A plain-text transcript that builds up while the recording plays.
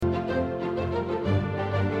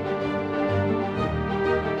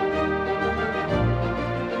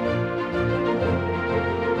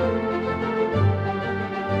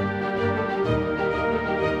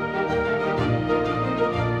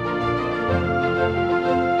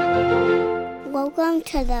Welcome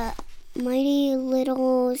to the Mighty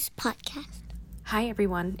Littles podcast. Hi,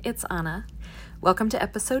 everyone. It's Anna. Welcome to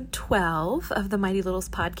episode 12 of the Mighty Littles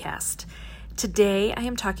podcast. Today, I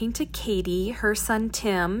am talking to Katie. Her son,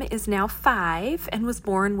 Tim, is now 5 and was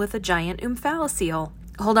born with a giant omphalocele.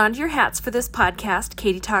 Hold on to your hats for this podcast.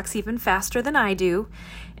 Katie talks even faster than I do,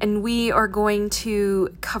 and we are going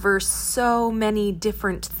to cover so many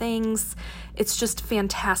different things. It's just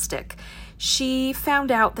fantastic. She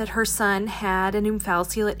found out that her son had an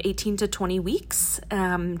omphalocele at 18 to 20 weeks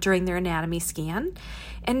during their anatomy scan,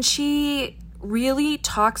 and she really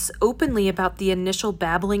talks openly about the initial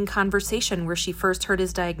babbling conversation where she first heard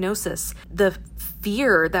his diagnosis, the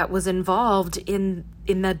fear that was involved in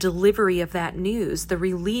the delivery of that news, the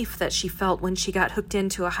relief that she felt when she got hooked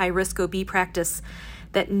into a high-risk OB practice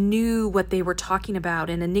that knew what they were talking about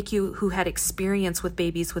in a NICU who had experience with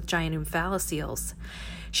babies with giant omphaloceles.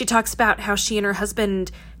 She talks about how she and her husband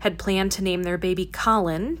had planned to name their baby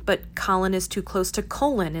Colin, but Colin is too close to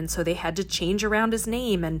colon, and so they had to change around his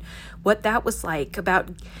name, and what that was like, about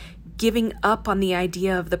giving up on the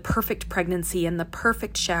idea of the perfect pregnancy and the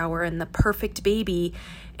perfect shower and the perfect baby,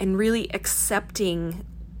 and really accepting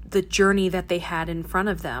the journey that they had in front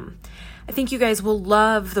of them. I think you guys will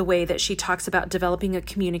love the way that she talks about developing a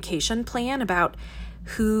communication plan about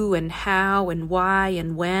who and how and why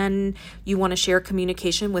and when you want to share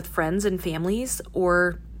communication with friends and families,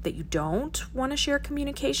 or that you don't want to share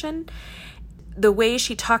communication. The way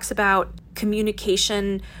she talks about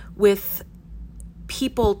communication with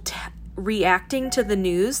people reacting to the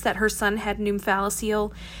news that her son had an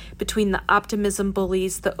omphalocele, between the optimism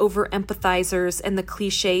bullies, the over-empathizers, and the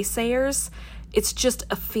cliche sayers. It's just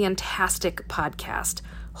a fantastic podcast.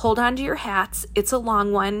 Hold on to your hats. It's a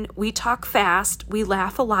long one. We talk fast. We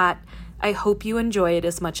laugh a lot. I hope you enjoy it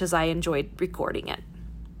as much as I enjoyed recording it.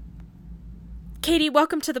 Katie,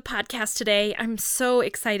 welcome to the podcast today. I'm so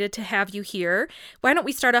excited to have you here. Why don't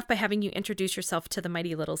we start off by having you introduce yourself to the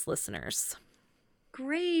Mighty Littles listeners?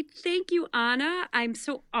 Great. Thank you, Anna. I'm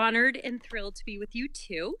so honored and thrilled to be with you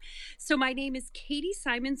too. So my name is Katie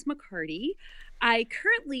Simons McCarty. I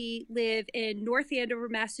currently live in North Andover,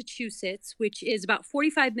 Massachusetts, which is about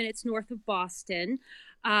 45 minutes north of Boston.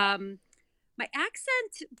 My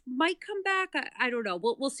accent might come back. I don't know.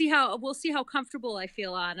 We'll see how comfortable I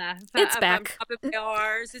feel, Anna. It's back.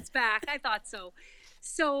 It's back. I thought so.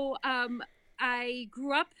 So I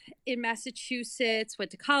grew up in Massachusetts, went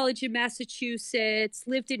to college in Massachusetts,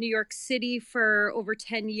 lived in New York City for over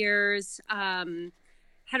 10 years.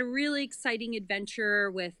 Had a really exciting adventure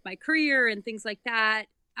with my career and things like that,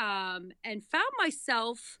 and found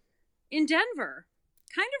myself in Denver,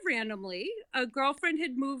 kind of randomly. A girlfriend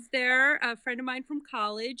had moved there, a friend of mine from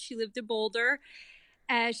college. She lived in Boulder,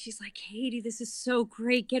 and she's like, Katie, this is so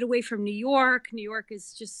great. Get away from New York. New York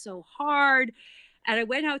is just so hard. And I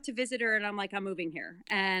went out to visit her, and I'm like, I'm moving here.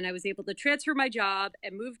 And I was able to transfer my job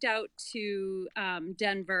and moved out to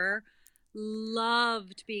Denver.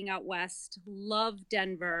 Loved being out west, loved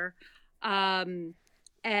Denver, and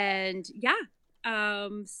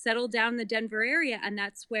settled down in the Denver area. And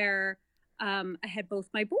that's where I had both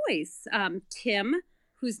my boys, Tim,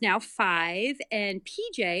 who's now 5, and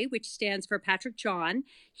PJ, which stands for Patrick John.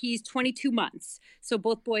 He's 22 months. So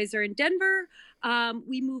both boys are in Denver.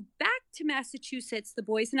 We moved back to Massachusetts. The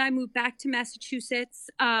boys and I moved back to Massachusetts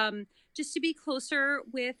just to be closer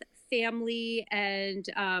with family, and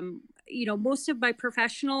most of my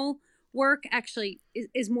professional work actually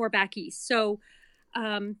is more back east. So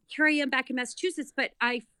here I am back in Massachusetts, but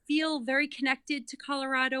I feel very connected to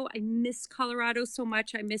Colorado. I miss Colorado so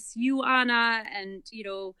much. I miss you, Anna, and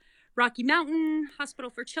Rocky Mountain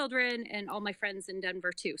Hospital for Children, and all my friends in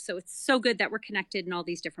Denver too. So it's so good that we're connected in all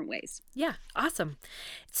these different ways. Yeah, awesome.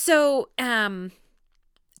 So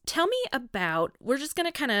tell me about, we're just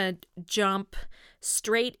going to kind of jump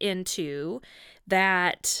straight into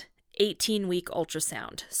that 18-week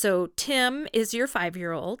ultrasound. So Tim is your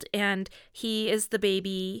 5-year-old, and he is the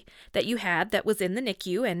baby that you had that was in the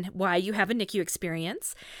NICU, and why you have a NICU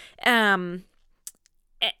experience. And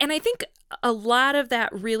I think a lot of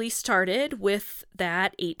that really started with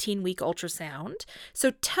that 18-week ultrasound.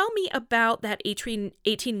 So tell me about that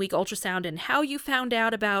 18-week ultrasound and how you found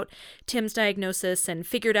out about Tim's diagnosis and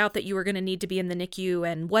figured out that you were going to need to be in the NICU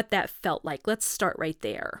and what that felt like. Let's start right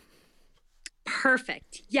there.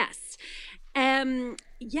 Perfect. Yes.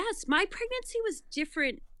 Yes, my pregnancy was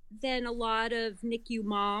different than a lot of NICU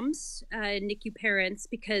moms, NICU parents,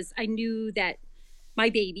 because I knew that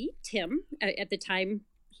my baby, Tim, at the time,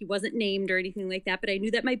 he wasn't named or anything like that, but I knew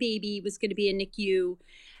that my baby was going to be in NICU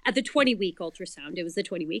at the 20-week ultrasound. It was the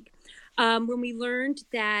 20-week. When we learned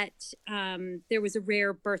that there was a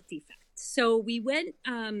rare birth defect. So we went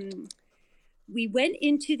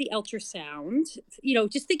into the ultrasound,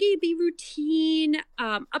 just thinking it'd be routine,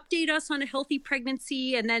 update us on a healthy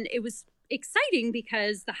pregnancy. And then it was exciting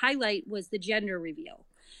because the highlight was the gender reveal.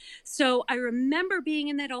 So I remember being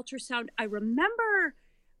in that ultrasound. I remember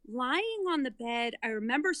lying on the bed. I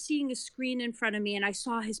remember seeing a screen in front of me, and I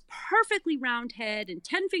saw his perfectly round head and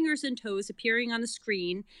 10 fingers and toes appearing on the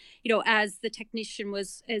screen, as the technician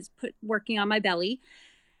was working on my belly.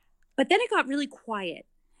 But then it got really quiet.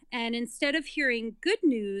 And instead of hearing good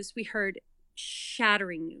news, we heard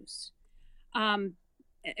shattering news.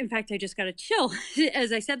 In fact, I just got a chill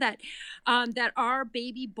as I said that, that our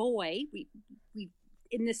baby boy, we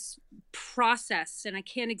in this process, and I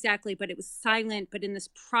can't exactly, but it was silent, but in this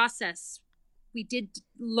process, we did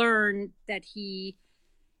learn that he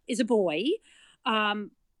is a boy,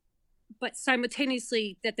 but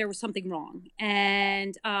simultaneously that there was something wrong.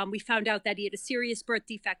 And we found out that he had a serious birth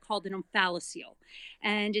defect called an omphalocele.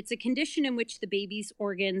 And it's a condition in which the baby's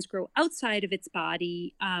organs grow outside of its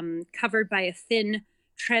body, covered by a thin,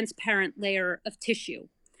 transparent layer of tissue.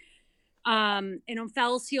 An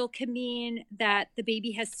omphalocele can mean that the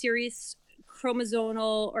baby has serious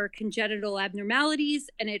chromosomal or congenital abnormalities,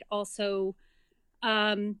 and it also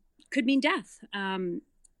could mean death.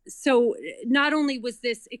 So not only was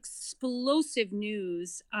this explosive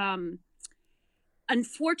news,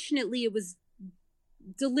 unfortunately, it was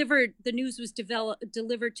delivered. The news was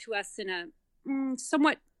delivered to us in a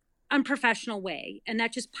somewhat unprofessional way, and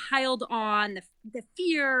that just piled on the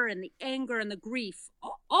fear and the anger and the grief,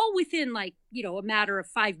 all within a matter of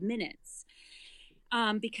 5 minutes.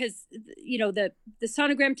 Because the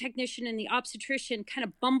sonogram technician and the obstetrician kind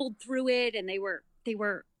of bumbled through it, and they were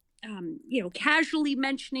casually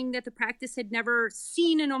mentioning that the practice had never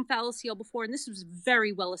seen an omphalocele before, and this was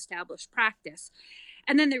very well established practice.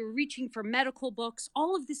 And then they were reaching for medical books,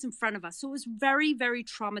 all of this in front of us. So it was very, very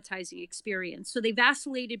traumatizing experience. So they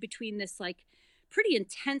vacillated between this pretty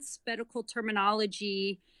intense medical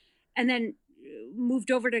terminology, and then moved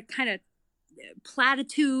over to kind of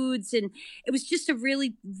platitudes. And it was just a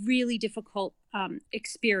really, really difficult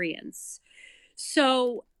experience.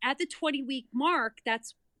 So at the 20-week mark,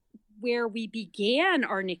 that's where we began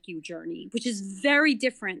our NICU journey, which is very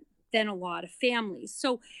different than a lot of families.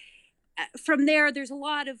 So from there's a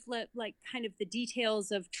lot of kind of the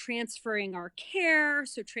details of transferring our care.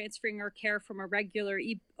 So transferring our care from a regular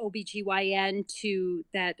OBGYN to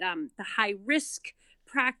that, the high risk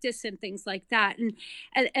practice and things like that.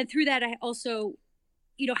 And through that, I also,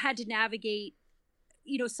 had to navigate,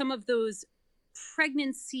 some of those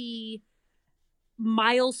pregnancy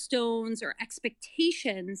milestones or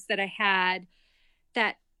expectations that I had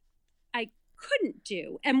that I couldn't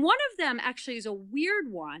do. And one of them actually is a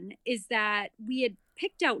weird one, is that we had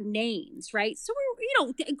picked out names, right? So we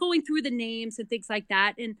were, going through the names and things like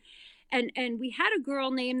that. And we had a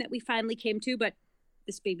girl name that we finally came to, but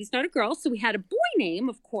this baby's not a girl. So we had a boy name,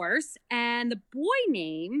 of course. And the boy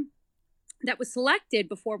name that was selected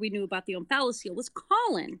before we knew about the omphalocele was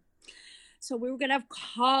Colin. So we were going to have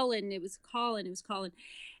Colin. It was Colin.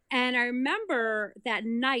 And I remember that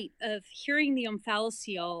night of hearing the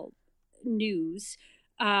omphalocele news,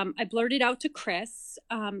 I blurted out to Chris,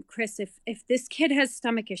 Chris, if this kid has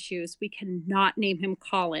stomach issues, we cannot name him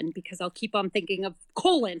Colin, because I'll keep on thinking of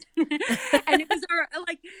colon. And it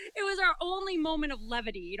was our only moment of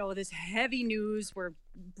levity, this heavy news. We're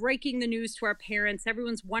breaking the news to our parents.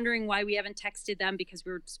 Everyone's wondering why we haven't texted them, because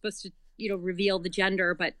we were supposed to, reveal the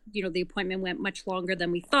gender, but, the appointment went much longer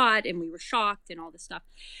than we thought, and we were shocked and all this stuff.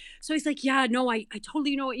 So he's like, yeah, no, I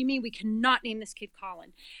totally know what you mean. We cannot name this kid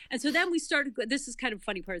Colin. And so then we started, this is kind of a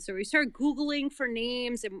funny part. So we started Googling for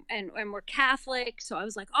names, and we're Catholic. So I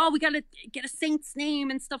was like, oh, we got to get a saint's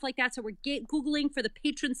name and stuff like that. So we're Googling for the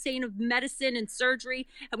patron saint of medicine and surgery.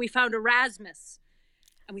 And we found Erasmus.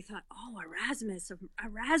 And we thought, oh,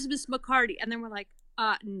 Erasmus McCarty. And then we're like,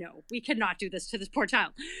 no, we cannot do this to this poor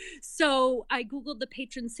child. So I Googled the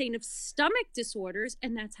patron saint of stomach disorders,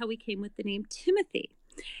 and that's how we came with the name Timothy.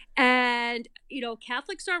 And,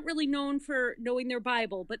 Catholics aren't really known for knowing their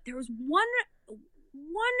Bible, but there was one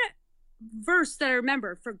verse that I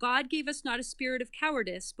remember: for God gave us not a spirit of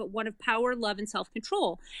cowardice, but one of power, love, and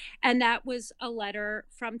self-control. And that was a letter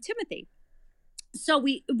from Timothy. So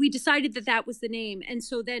we decided that was the name. And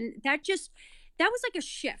so then that was like a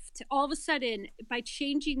shift. All of a sudden, by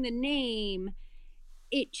changing the name,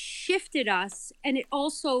 it shifted us. And it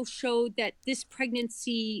also showed that this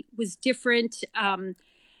pregnancy was different.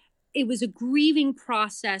 It was a grieving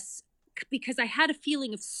process, because I had a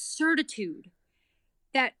feeling of certitude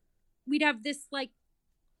that we'd have this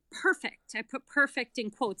perfect. I put perfect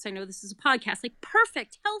in quotes. I know this is a podcast. Like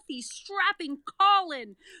perfect, healthy, strapping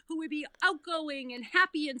Colin, who would be outgoing and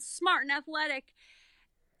happy and smart and athletic.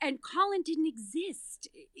 And Colin didn't exist.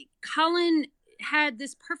 Colin had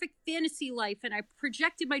this perfect fantasy life, and I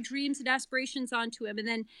projected my dreams and aspirations onto him. And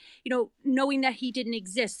then, knowing that he didn't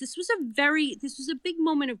exist, this was a big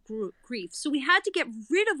moment of grief. So we had to get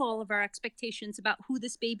rid of all of our expectations about who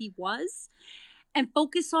this baby was and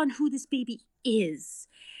focus on who this baby is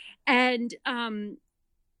and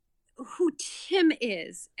who Tim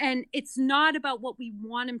is. And it's not about what we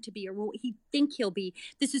want him to be or what we think he'll be.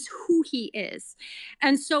 This is who he is.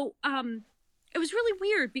 And so it was really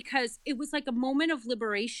weird because it was like a moment of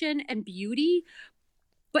liberation and beauty.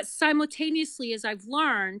 But simultaneously, as I've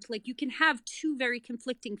learned, like you can have two very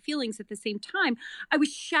conflicting feelings at the same time. I was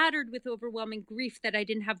shattered with overwhelming grief that I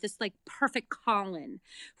didn't have this like perfect Colin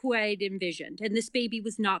who I had envisioned. And this baby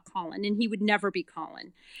was not Colin, and he would never be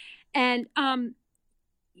Colin. And that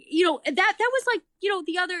was like,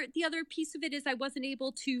 the other piece of it is I wasn't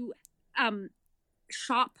able to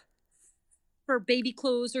shop for baby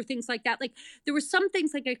clothes or things like that. Like there were some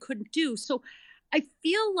things like I couldn't do. So I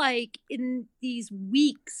feel like in these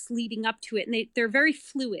weeks leading up to it, and they're very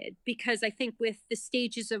fluid because I think with the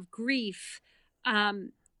stages of grief,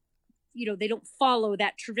 they don't follow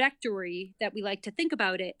that trajectory that we like to think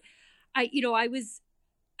about it. I was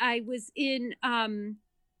in a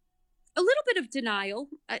little bit of denial.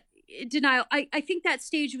 I think that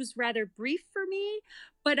stage was rather brief for me,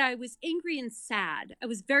 but I was angry and sad. I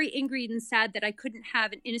was very angry and sad that I couldn't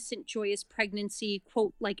have an innocent, joyous pregnancy,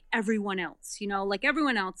 quote, like everyone else, like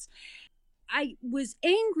everyone else. I was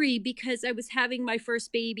angry because I was having my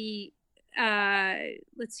first baby. I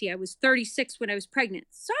was 36 when I was pregnant.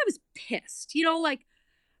 So I was pissed,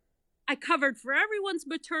 I covered for everyone's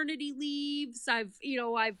maternity leaves. I've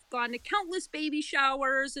gone to countless baby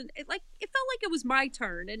showers, and it felt like it was my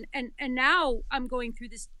turn. And now I'm going through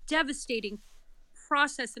this devastating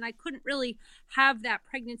process, and I couldn't really have that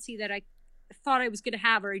pregnancy that I thought I was going to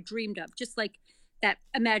have or I dreamed of, just like that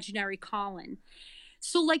imaginary Colin.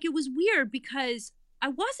 So like it was weird because I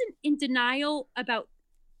wasn't in denial about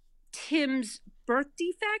Tim's birth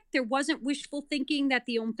defect. There wasn't wishful thinking that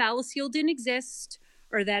the omphalocele didn't exist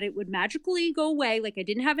or that it would magically go away. Like I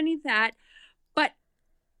didn't have any of that. But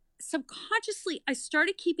subconsciously, I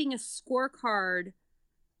started keeping a scorecard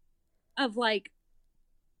of like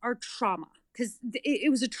our trauma. Because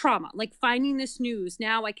it was a trauma, like finding this news.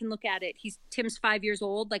 Now I can look at it. Tim's 5 years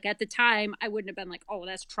old. Like at the time, I wouldn't have been like, oh,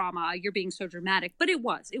 that's trauma. You're being so dramatic. But it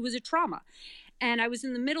was a trauma. And I was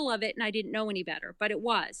in the middle of it and I didn't know any better, but it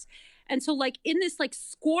was. And so like in this like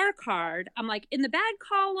scorecard, I'm like in the bad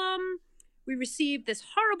column, we received this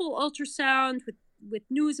horrible ultrasound with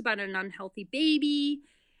news about an unhealthy baby.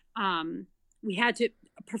 We had to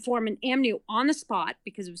perform an amnio on the spot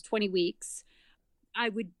because it was 20 weeks. I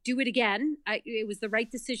would do it again. It was the right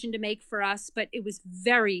decision to make for us, but it was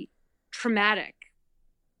very traumatic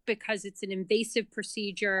because it's an invasive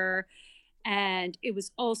procedure. And it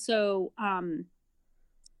was also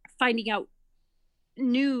finding out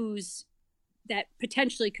news that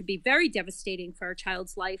potentially could be very devastating for our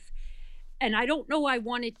child's life. And I don't know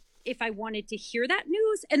if I wanted to hear that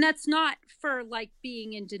news. And that's not for like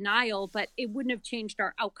being in denial, but it wouldn't have changed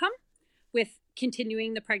our outcome with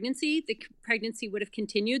continuing the pregnancy. The pregnancy would have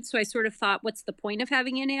continued. So I sort of thought, what's the point of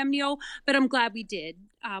having an amnio? But I'm glad we did.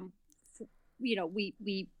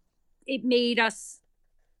 It made us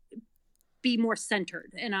be more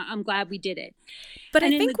centered, and I'm glad we did it. But I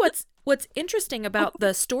think what's interesting about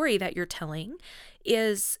the story that you're telling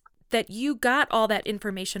is that you got all that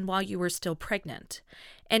information while you were still pregnant,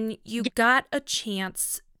 and you got a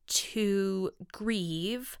chance to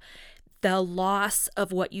grieve the loss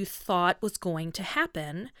of what you thought was going to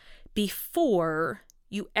happen before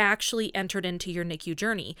you actually entered into your NICU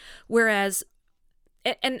journey. Whereas,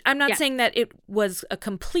 and I'm not saying that it was a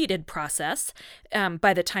completed process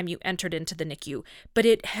by the time you entered into the NICU, but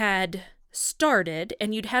it had started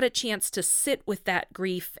and you'd had a chance to sit with that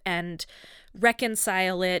grief and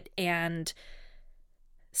reconcile it and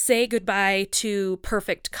say goodbye to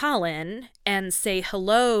perfect Colin and say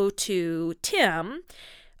hello to Tim,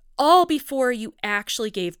 all before you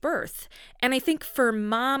actually gave birth. And I think for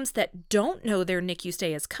moms that don't know their NICU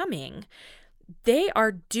stay is coming, they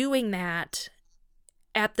are doing that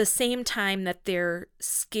at the same time that they're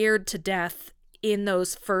scared to death in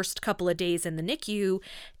those first couple of days in the NICU,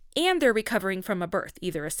 and they're recovering from a birth,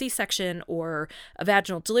 either a C-section or a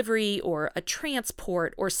vaginal delivery or a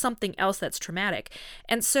transport or something else that's traumatic.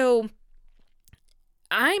 And so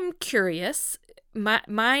I'm curious,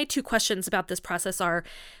 my two questions about this process are,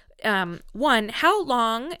 One, how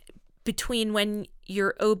long between when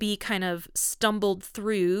your OB kind of stumbled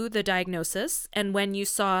through the diagnosis and when you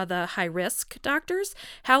saw the high risk doctors,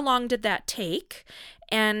 how long did that take?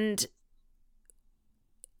 And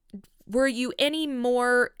were you any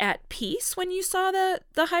more at peace when you saw the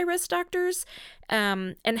high risk doctors?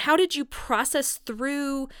 And how did you process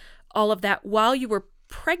through all of that while you were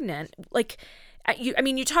pregnant? Like,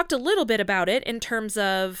 you talked a little bit about it in terms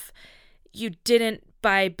of you didn't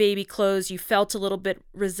buy baby clothes. You felt a little bit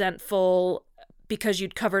resentful because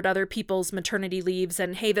you'd covered other people's maternity leaves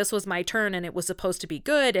and, hey, this was my turn and it was supposed to be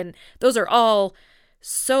good. And those are all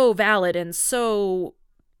so valid and so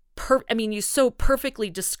you so perfectly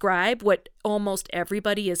describe what almost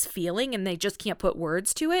everybody is feeling and they just can't put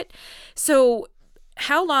words to it. So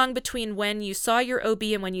how long between when you saw your OB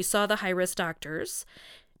and when you saw the high-risk doctors,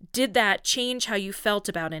 did that change how you felt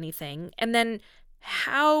about anything? And then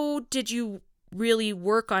how did you really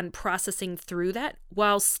work on processing through that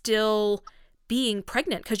while still being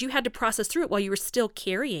pregnant? Because you had to process through it while you were still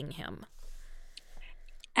carrying him.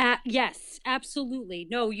 Yes, absolutely.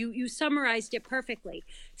 No, you summarized it perfectly.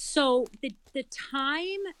 So the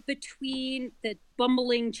time between the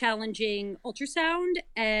bumbling, challenging ultrasound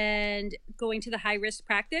and going to the high risk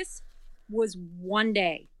practice was 1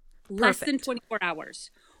 day, less than 24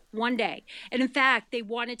 hours, 1 day. And in fact, they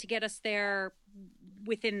wanted to get us there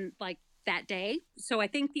within like that day. So I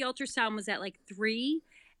think the ultrasound was at like 3.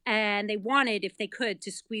 And they wanted, if they could,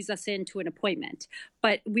 to squeeze us into an appointment,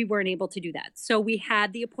 but we weren't able to do that. So we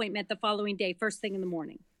had the appointment the following day, first thing in the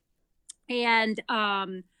morning. And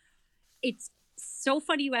it's so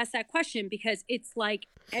funny you asked that question because it's like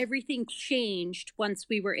everything changed once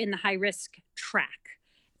we were in the high risk track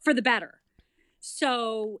for the better.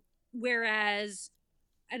 So whereas,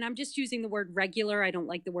 and I'm just using the word regular, I don't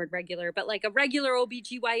like the word regular, but like a regular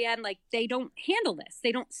OBGYN, like they don't handle this.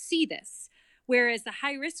 They don't see this. Whereas the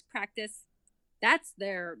high risk practice, that's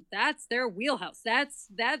their wheelhouse. That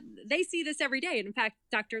they see this every day. And in fact,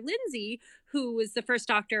 Dr. Lindsay, who was the first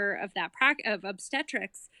doctor of that of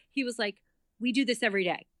obstetrics, he was like, we do this every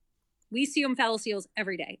day. We see omphalocele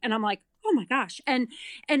every day. And I'm like, oh my gosh. And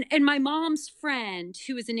my mom's friend,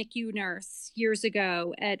 who was a NICU nurse years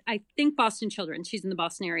ago at, I think, Boston Children's, she's in the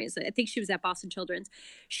Boston area. So I think she was at Boston Children's.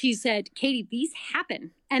 She said, Katie, these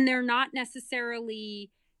happen. And they're not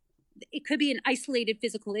necessarily, it could be an isolated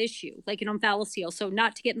physical issue, like an omphalocele. So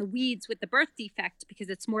not to get in the weeds with the birth defect, because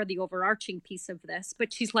it's more the overarching piece of this.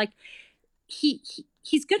 But she's like,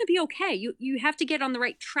 he's going to be okay. You have to get on the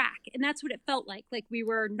right track. And that's what it felt like we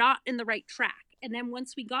were not in the right track. And then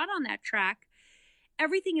once we got on that track,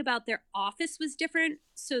 everything about their office was different.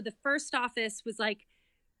 So the first office was like,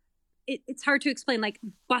 it's hard to explain, like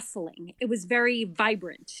bustling. It was very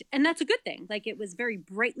vibrant. And that's a good thing. Like it was very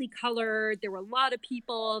brightly colored. There were a lot of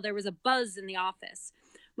people. There was a buzz in the office.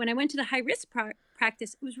 When I went to the high risk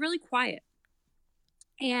practice, it was really quiet.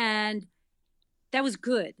 And that was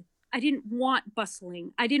good. I didn't want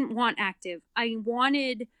bustling. I didn't want active. I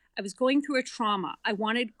was going through a trauma. I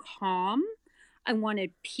wanted calm. I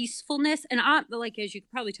wanted peacefulness. And I, like, as you could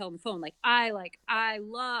probably tell on the phone, I'm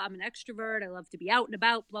an extrovert. I love to be out and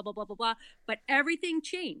about, blah, blah, blah, blah, blah. But everything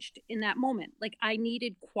changed in that moment. Like I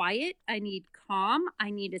needed quiet. I need calm. I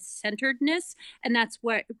needed centeredness. And that's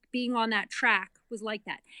what being on that track was like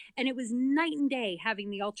that. And it was night and day having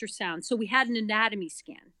the ultrasound. So we had an anatomy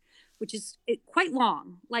scan, which is quite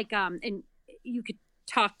long. And you could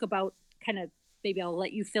talk about kind of, maybe I'll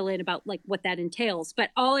let you fill in about like what that entails. But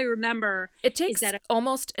all I remember it takes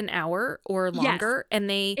almost an hour or longer. Yes, and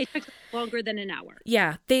it took longer than an hour.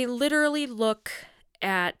 Yeah. They literally look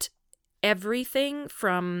at everything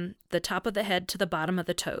from the top of the head to the bottom of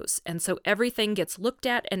the toes. And so everything gets looked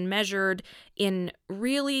at and measured in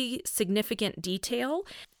really significant detail.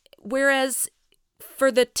 Whereas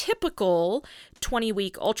for the typical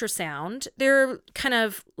 20-week ultrasound, they're kind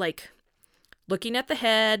of like looking at the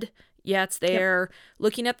head. Yeah, it's there. Yep.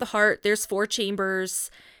 Looking at the heart, there's 4 chambers,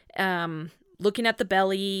 looking at the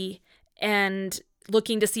belly, and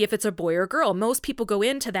looking to see if it's a boy or girl. Most people go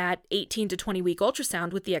into that 18 to 20-week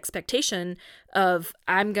ultrasound with the expectation of,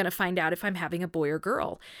 I'm going to find out if I'm having a boy or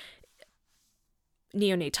girl.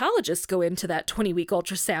 Neonatologists go into that 20-week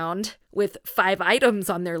ultrasound with 5 items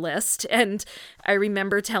on their list. And I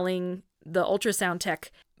remember telling the ultrasound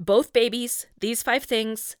tech, both babies, these 5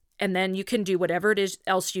 things, and then you can do whatever it is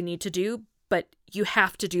else you need to do, but you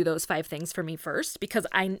have to do those 5 things for me first because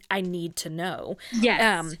I need to know.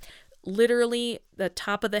 Yes. Literally, the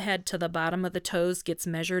top of the head to the bottom of the toes gets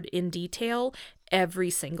measured in detail,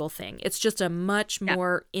 every single thing. It's just a much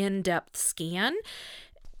more in-depth scan.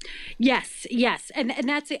 Yes. And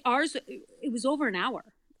that's it. Ours, it was over an hour.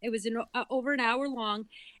 It was over an hour long.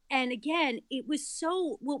 And again,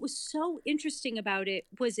 what was so interesting about it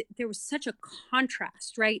was there was such a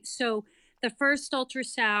contrast, right? So the first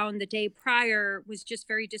ultrasound the day prior was just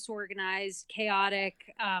very disorganized,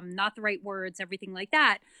 chaotic, not the right words, everything like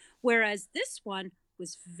that. Whereas this one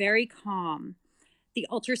was very calm. The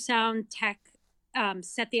ultrasound tech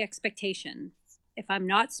set the expectation. If I'm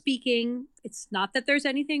not speaking, it's not that there's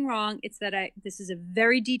anything wrong. It's that this is a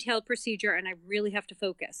very detailed procedure and I really have to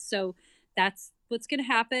focus. So that's what's going to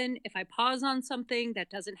happen. If I pause on something that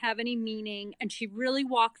doesn't have any meaning. And she really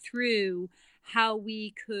walked through how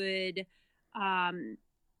we could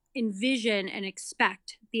envision and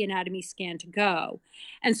expect the anatomy scan to go.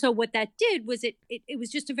 And so what that did was it was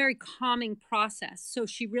just a very calming process. So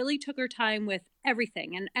she really took her time with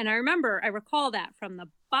everything. And I recall that from the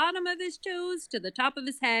bottom of his toes to the top of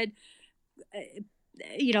his head,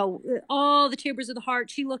 all the chambers of the heart.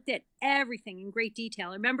 She looked at everything in great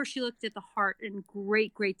detail. I remember she looked at the heart in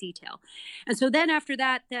great detail. And so then after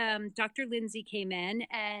that, Dr. Lindsay came in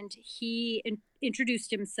and he introduced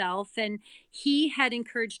himself, and he had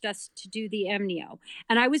encouraged us to do the amnio.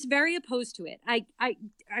 And I was very opposed to it. I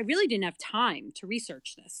really didn't have time to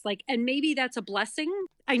research this. And maybe that's a blessing.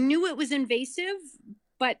 I knew it was invasive,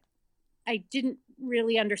 but I didn't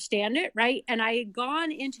really understand it, right? And I had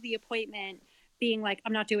gone into the appointment being like,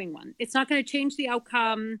 I'm not doing one. It's not going to change the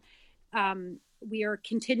outcome. We are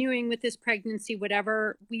continuing with this pregnancy,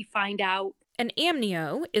 whatever we find out. An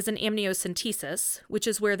amnio is an amniocentesis, which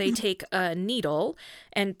is where they take a needle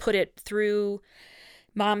and put it through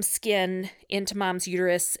mom's skin into mom's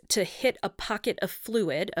uterus to hit a pocket of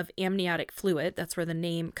fluid, of amniotic fluid. That's where the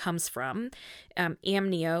name comes from.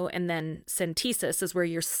 Amnio, and then centesis is where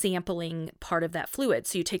you're sampling part of that fluid.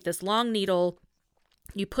 So you take this long needle,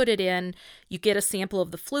 you put it in, you get a sample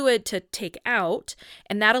of the fluid to take out,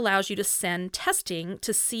 and that allows you to send testing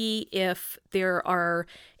to see if there are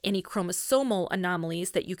any chromosomal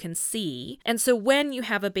anomalies that you can see. And so when you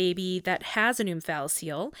have a baby that has an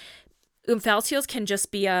omphalocele, omphalocele can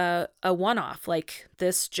just be a one-off, like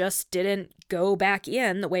this just didn't go back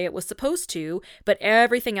in the way it was supposed to, but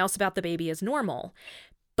everything else about the baby is normal.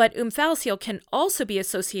 But omphalocele can also be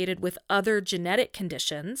associated with other genetic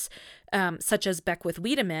conditions, such as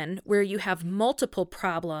Beckwith-Wiedemann, where you have multiple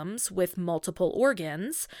problems with multiple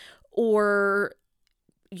organs, or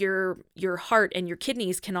your heart and your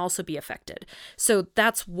kidneys can also be affected. So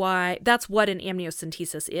that's what an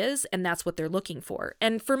amniocentesis is, and that's what they're looking for.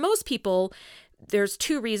 And for most people, there's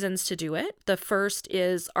two reasons to do it. The first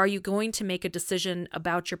is, are you going to make a decision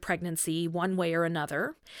about your pregnancy one way or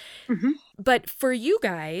another? Mm-hmm. But for you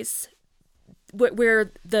guys,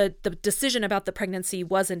 where the decision about the pregnancy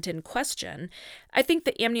wasn't in question, I think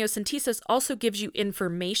the amniocentesis also gives you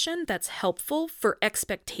information that's helpful for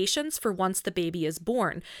expectations for once the baby is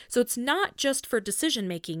born. So it's not just for decision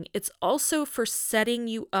making, it's also for setting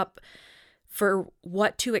you up for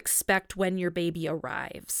what to expect when your baby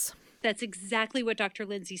arrives. That's exactly what Dr.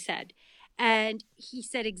 Lindsay said. And he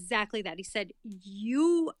said exactly that. He said,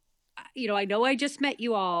 I know I just met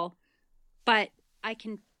you all, but I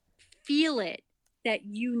can feel it that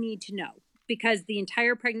you need to know, because the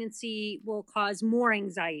entire pregnancy will cause more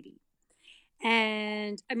anxiety.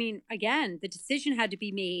 And I mean, again, the decision had to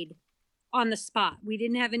be made on the spot. We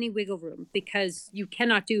didn't have any wiggle room because you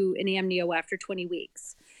cannot do an amnio after 20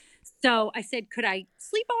 weeks. So I said, could I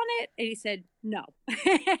sleep on it? And he said, no.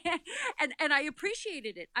 and I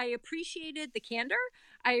appreciated it. I appreciated the candor.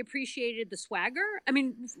 I appreciated the swagger. I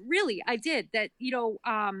mean, really, I did. That,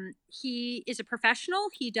 he is a professional.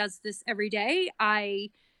 He does this every day. I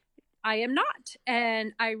am not.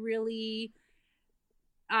 And I really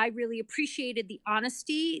appreciated the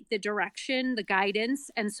honesty, the direction, the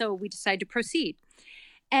guidance. And so we decided to proceed.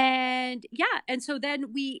 And and so then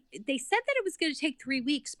they said that it was going to take 3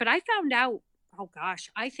 weeks, but I found out,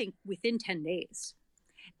 I think within 10 days.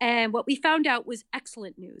 And what we found out was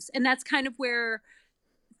excellent news. And that's kind of where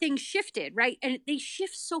things shifted, right? And they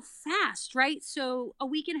shift so fast, right? So a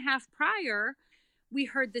week and a half prior, we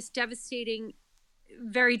heard this devastating,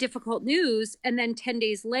 very difficult news. And then 10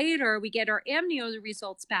 days later, we get our amnio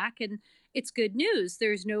results back, and it's good news.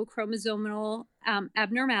 There's no chromosomal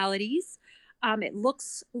abnormalities. It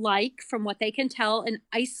looks like, from what they can tell, an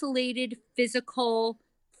isolated physical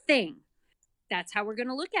thing. That's how we're going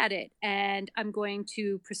to look at it. And I'm going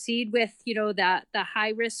to proceed with, the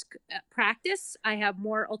high risk practice. I have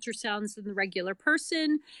more ultrasounds than the regular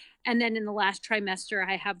person. And then in the last trimester,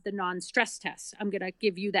 I have the non-stress test. I'm going to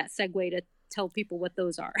give you that segue tell people what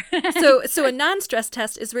those are. So a non-stress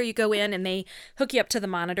test is where you go in and they hook you up to the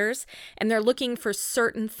monitors, and they're looking for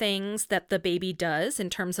certain things that the baby does in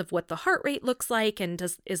terms of what the heart rate looks like, and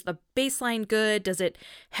is the baseline good? Does it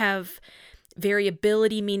have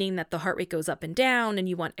variability, meaning that the heart rate goes up and down, and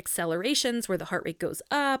you want accelerations where the heart rate goes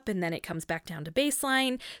up and then it comes back down to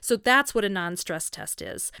baseline. So that's what a non-stress test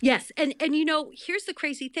is. Yes. And here's the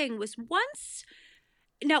crazy thing was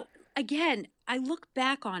now, again, I look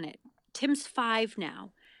back on it. Tim's 5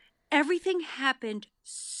 now. Everything happened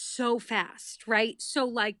so fast, right? So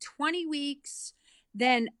like 20 weeks,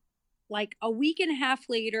 then like a week and a half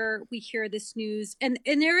later, we hear this news. And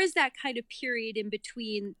there is that kind of period in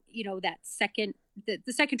between, that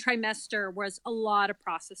the second trimester was a lot of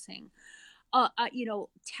processing,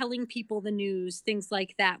 telling people the news, things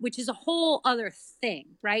like that, which is a whole other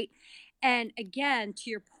thing, right? And again, to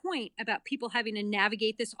your point about people having to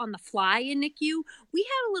navigate this on the fly in NICU, we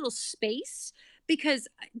had a little space because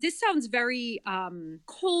this sounds very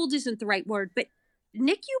cold isn't the right word, but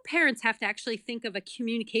NICU parents have to actually think of a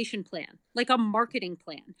communication plan, like a marketing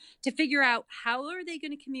plan, to figure out how are they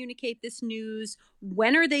going to communicate this news?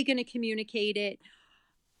 When are they going to communicate it?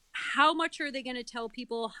 How much are they going to tell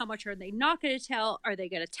people? How much are they not going to tell? Are they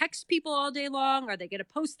going to text people all day long? Are they going to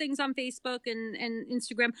post things on Facebook and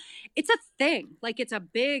Instagram? It's a thing. Like, it's a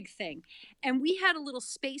big thing. And we had a little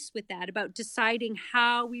space with that about deciding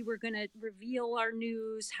how we were going to reveal our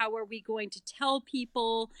news. How are we going to tell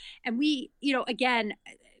people? And we, again,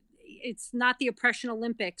 it's not the oppression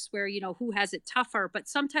Olympics where, who has it tougher. But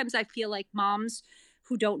sometimes I feel like moms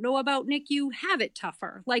who don't know about NICU have it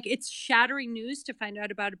tougher. Like, it's shattering news to find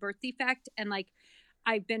out about a birth defect. And like,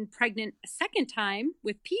 I've been pregnant a second time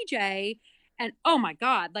with PJ, and oh my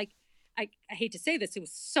God, like, I hate to say this, it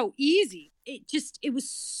was so easy. It was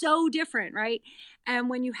so different, right? And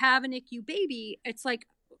when you have a NICU baby, it's like,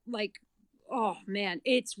 oh man,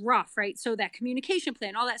 it's rough, right? So that communication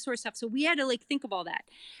plan, all that sort of stuff. So we had to like think of all that.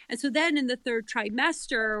 And so then in the third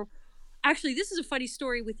trimester, actually, this is a funny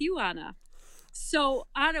story with you, Anna. So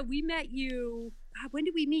Anna, we met you, when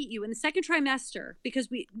did we meet you? In the second trimester, because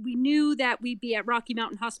we knew that we'd be at Rocky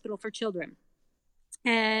Mountain Hospital for Children.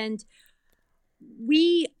 And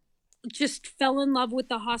we just fell in love with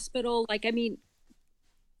the hospital. Like, I mean,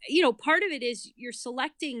 part of it is you're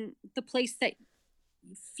selecting the place that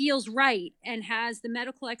feels right and has the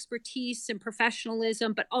medical expertise and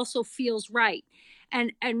professionalism, but also feels right.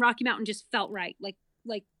 And Rocky Mountain just felt right.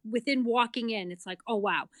 Like within walking in, it's like, oh,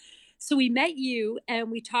 wow. So we met you and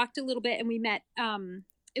we talked a little bit, and we met,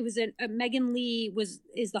 it was Megan Lee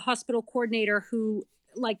is the hospital coordinator who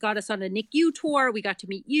like got us on a NICU tour. We got to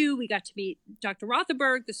meet you. We got to meet Dr.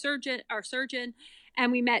 Rothenberg, our surgeon,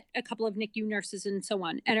 and we met a couple of NICU nurses and so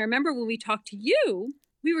on. And I remember when we talked to you,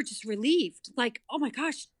 we were just relieved. Like, oh my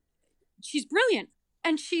gosh, she's brilliant.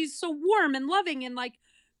 And she's so warm and loving, and like,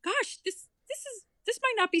 gosh, this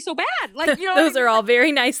might not be so bad. Like, those are all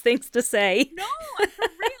very nice things to say. No, for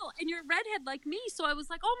real. And you're a redhead like me. So I was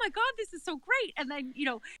like, oh my God, this is so great. And then,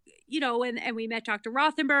 and we met Dr.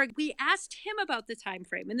 Rothenberg. We asked him about the time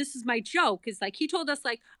frame. And this is my joke, is like, he told us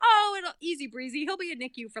like, oh, it'll easy breezy. He'll be in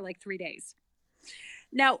NICU for like 3 days.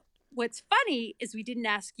 Now, what's funny is we didn't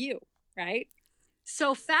ask you, right?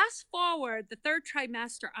 So fast forward the third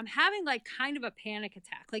trimester, I'm having like kind of a panic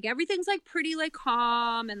attack. Like, everything's like pretty like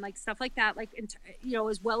calm and like stuff like that, like,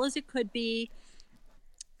 as well as it could be.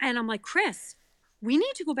 And I'm like, Chris, we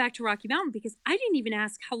need to go back to Rocky Mountain, because I didn't even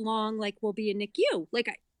ask how long like we'll be in NICU.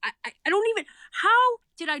 Like, I don't even, how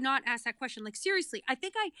did I not ask that question? Like, seriously, I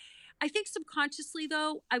think subconsciously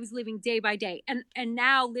though, I was living day by day, and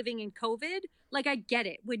now living in COVID, like, I get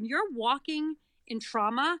it. When you're walking in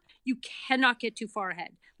trauma, you cannot get too far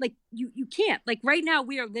ahead. Like, you can't. Like, right now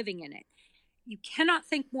we are living in it. You cannot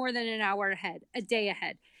think more than an hour ahead, a day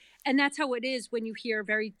ahead. And that's how it is when you hear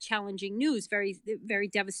very challenging news, very, very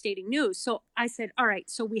devastating news. So I said, all right,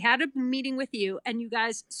 so we had a meeting with you and you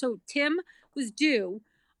guys. So Tim was due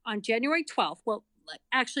on January 12th. Well,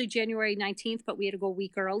 actually January 19th, but we had to go a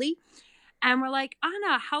week early. And we're like,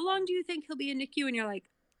 Anna, how long do you think he'll be in NICU? And you're like,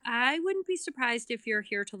 I wouldn't be surprised if you're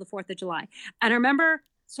here till the 4th of July. And I remember,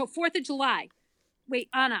 so 4th of July. Wait,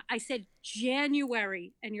 Anna, I said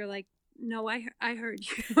January. And you're like, no, I heard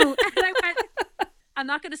you. And I went, I'm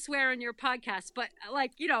not going to swear on your podcast, but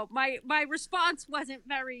like, my response wasn't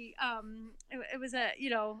very, it was a,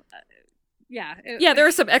 yeah. Yeah, there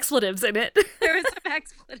were some expletives in it. There were some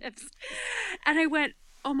expletives. And I went,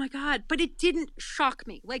 oh my God, but it didn't shock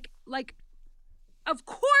me. Like, of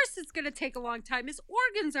course it's going to take a long time. His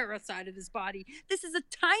organs are outside of his body. This is a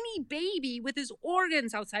tiny baby with his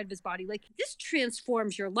organs outside of his body. Like, this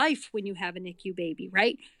transforms your life when you have a NICU baby,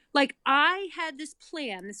 right? Like I had this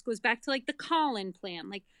plan. This goes back to like the Colin plan.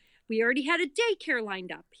 Like we already had a daycare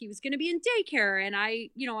lined up. He was going to be in daycare and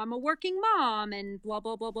I'm a working mom and blah,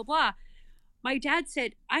 blah, blah, blah, blah. My dad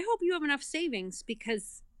said, I hope you have enough savings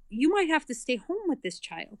because you might have to stay home with this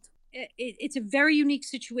child. It's a very unique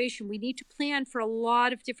situation. We need to plan for a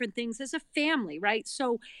lot of different things as a family, right?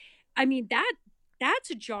 So, I mean, that's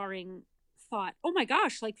a jarring thought. Oh my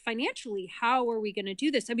gosh, like financially, how are we going to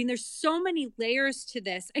do this? I mean, there's so many layers to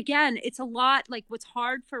this. Again, it's a lot. Like what's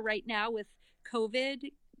hard for right now with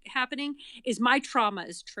COVID happening is my trauma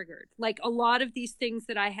is triggered. Like a lot of these things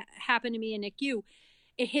that happen to me in NICU,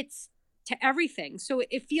 it hits to everything. So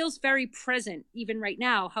it feels very present even right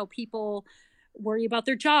now, how people worry about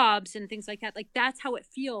their jobs and things like that. Like that's how it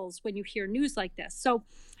feels when you hear news like this. So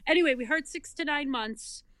anyway, we heard 6 to 9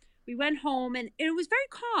 months. We went home and it was very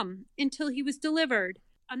calm until he was delivered.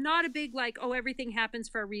 I'm not a big like, oh, everything happens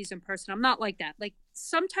for a reason person. I'm not like that. Like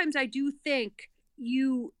sometimes I do think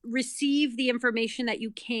you receive the information that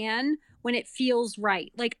you can when it feels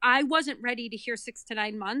right. Like I wasn't ready to hear 6 to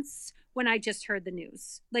 9 months when I just heard the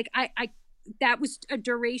news. Like I that was a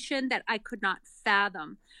duration that I could not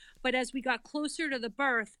fathom. But as we got closer to the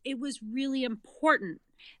birth, it was really important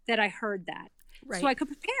that I heard that. Right. So I could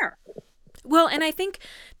prepare. Well, and I think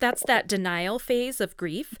that's that denial phase of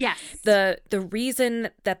grief. Yes. The reason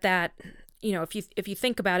that if you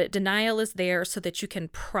think about it, denial is there so that you can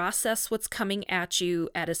process what's coming at you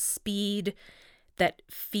at a speed that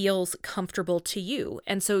feels comfortable to you.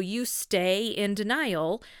 And so you stay in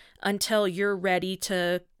denial until you're ready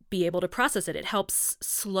to be able to process it. It helps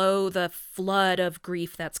slow the flood of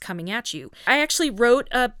grief that's coming at you. I actually wrote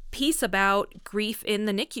a piece about grief in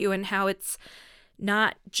the NICU and how it's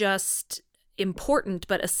not just important,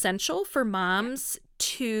 but essential for moms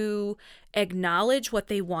to acknowledge what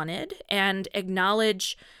they wanted and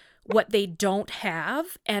acknowledge what they don't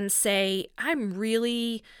have and say, I'm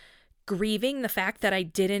really grieving the fact that I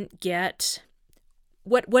didn't get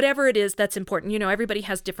whatever it is that's important. Everybody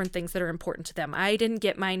has different things that are important to them. I didn't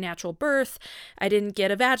get my natural birth. I didn't get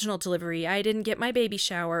a vaginal delivery. I didn't get my baby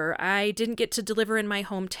shower. I didn't get to deliver in my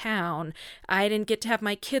hometown. I didn't get to have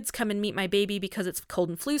my kids come and meet my baby because it's cold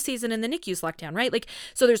and flu season and the NICU's locked down, right? Like,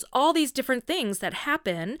 so there's all these different things that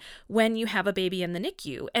happen when you have a baby in the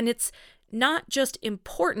NICU. And it's not just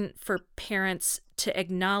important for parents to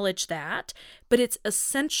acknowledge that, but it's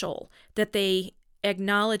essential that they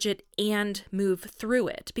acknowledge it and move through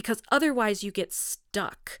it, because otherwise you get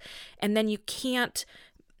stuck and then you cannot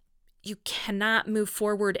move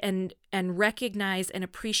forward and recognize and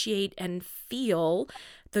appreciate and feel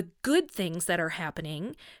the good things that are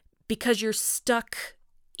happening because you're stuck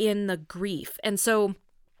in the grief. And so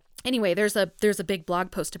anyway, there's a big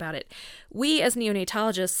blog post about it. We as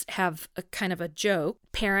neonatologists have a kind of a joke.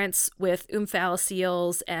 Parents with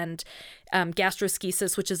omphalocele and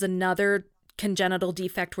gastroschisis, which is another congenital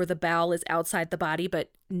defect where the bowel is outside the body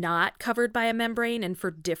but not covered by a membrane and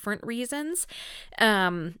for different reasons.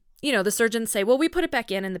 The surgeons say, well, we put it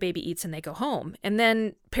back in and the baby eats and they go home. And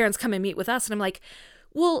then parents come and meet with us and I'm like,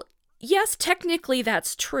 well, yes, technically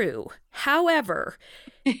that's true. However,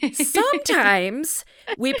 sometimes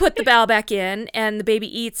we put the bowel back in and the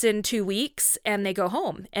baby eats in 2 weeks and they go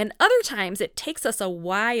home. And other times it takes us a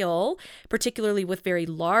while, particularly with very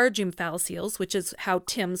large omphalocele, which is how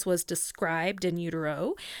Tim's was described in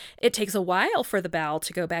utero. It takes a while for the bowel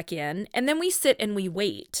to go back in. And then we sit and we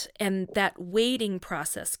wait. And that waiting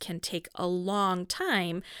process can take a long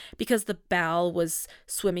time because the bowel was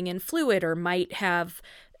swimming in fluid or might have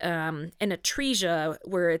an atresia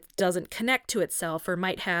where it doesn't connect to itself or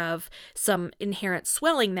might have some inherent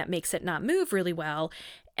swelling that makes it not move really well.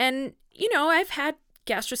 And, I've had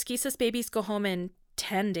gastroschisis babies go home in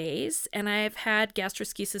 10 days and I've had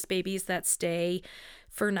gastroschisis babies that stay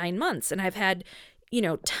for 9 months. And I've had,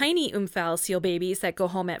 tiny omphalocele babies that go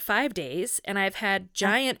home at 5 days. And I've had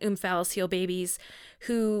giant omphalocele babies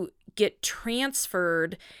who get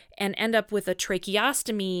transferred and end up with a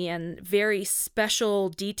tracheostomy and very special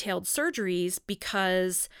detailed surgeries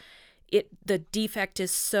because the defect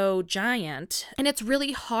is so giant. And it's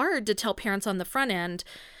really hard to tell parents on the front end,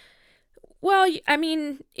 well, I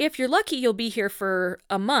mean, if you're lucky, you'll be here for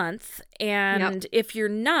a month. And if you're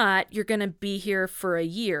not, you're going to be here for a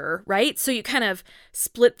year, right? So you kind of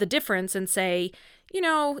split the difference and say,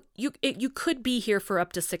 you could be here for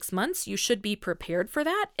up to 6 months. You should be prepared for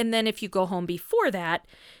that. And then if you go home before that,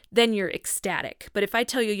 then you're ecstatic. But if I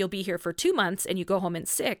tell you you'll be here for 2 months and you go home in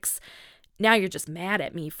 6, now you're just mad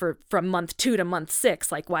at me from month 2 to month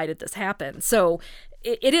 6. Like, why did this happen? So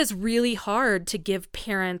it is really hard to give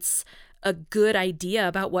parents a good idea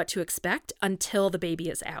about what to expect until the baby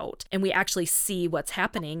is out and we actually see what's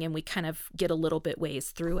happening and we kind of get a little bit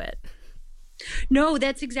ways through it. No,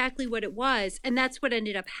 that's exactly what it was. And that's what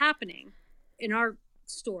ended up happening in our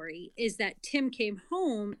story, is that Tim came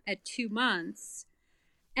home at 2 months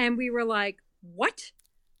and we were like, what?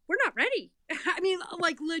 We're not ready. I mean,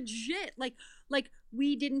 like legit, like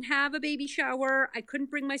we didn't have a baby shower. I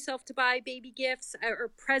couldn't bring myself to buy baby gifts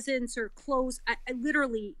or presents or clothes. I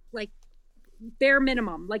literally, like, bare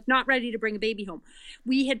minimum, like not ready to bring a baby home.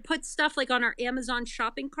 We had put stuff like on our Amazon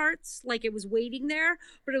shopping carts, like it was waiting there,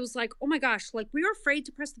 but it was like, oh my gosh, like we were afraid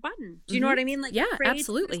to press the button. Do you know what I mean? Like, yeah,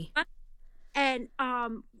 absolutely. And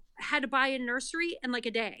had to buy a nursery in like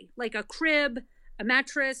a day, like a crib, a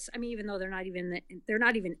mattress. I mean, even though they're not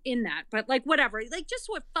even in that, but like whatever, like just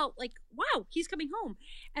so it felt like, wow, he's coming home.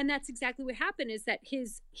 And that's exactly what happened, is that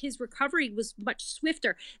his recovery was much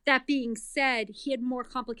swifter. That being said, he had more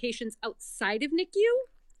complications outside of NICU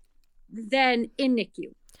than in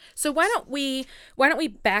NICU. So why don't we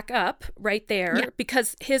back up right there? Yeah.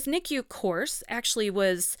 Because his NICU course actually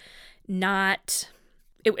was not,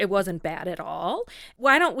 it wasn't bad at all.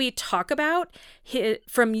 Why don't we talk about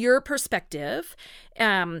from your perspective,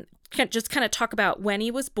 just kind of talk about when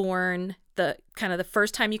he was born, the kind of the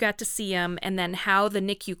first time you got to see him, and then how the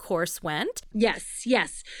NICU course went? Yes.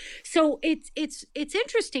 So it's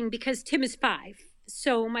interesting because Tim is 5.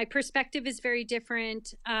 So my perspective is very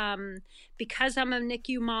different. Because I'm a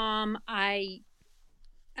NICU mom, I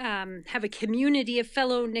have a community of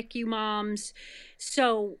fellow NICU moms.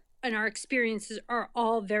 And our experiences are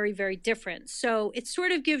all very, very different. So it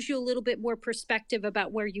sort of gives you a little bit more perspective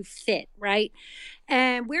about where you fit, right?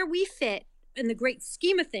 And where we fit in the great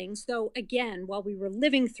scheme of things, though, again, while we were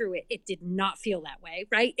living through it, it did not feel that way,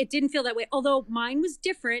 right? It didn't feel that way. Although mine was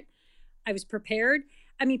different. I was prepared.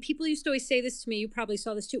 I mean, people used to always say this to me. You probably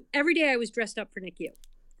saw this too. Every day I was dressed up for NICU.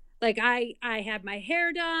 Like I had my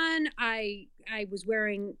hair done. I was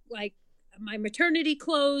wearing like my maternity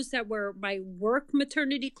clothes that were my work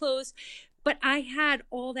maternity clothes, but I had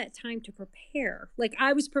all that time to prepare. Like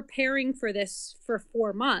I was preparing for this for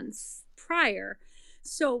 4 months prior.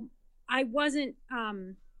 So I wasn't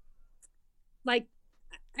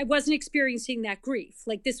experiencing that grief.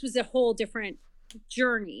 Like this was a whole different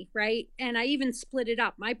journey, right? And I even split it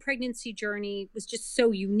up. My pregnancy journey was just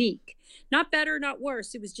so unique. Not better, not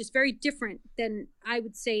worse. It was just very different than I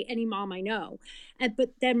would say any mom I know.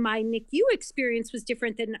 But then my NICU experience was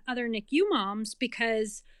different than other NICU moms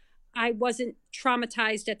because I wasn't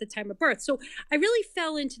traumatized at the time of birth. So I really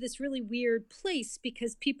fell into this really weird place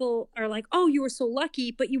because people are like, oh, you were so lucky,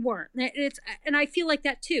 but you weren't. And I feel like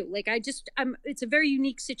that too. Like it's a very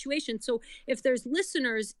unique situation. So if there's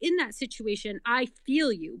listeners in that situation, I feel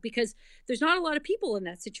you because there's not a lot of people in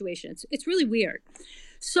that situation. It's really weird.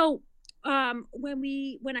 So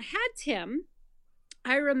when I had Tim,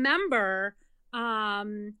 I remember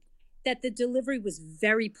that the delivery was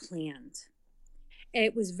very planned.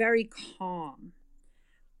 It was very calm.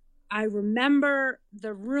 I remember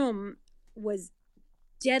the room was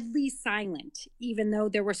deadly silent, even though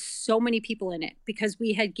there were so many people in it, because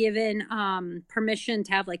we had given permission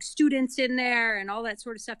to have like students in there and all that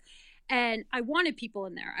sort of stuff. And I wanted people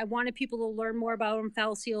in there. I wanted people to learn more about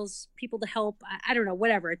omphalocele, people to help. I don't know,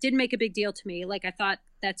 whatever. It didn't make a big deal to me. Like I thought,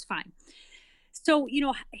 that's fine. So,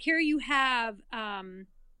 here you have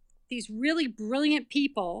these really brilliant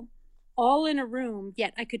people all in a room,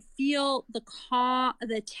 yet I could feel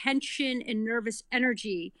the tension and nervous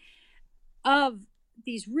energy of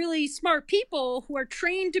these really smart people who are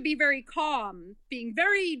trained to be very calm, being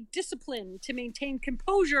very disciplined to maintain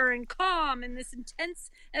composure and calm in this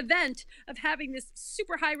intense event of having this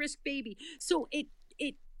super high risk baby. So it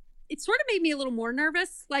sort of made me a little more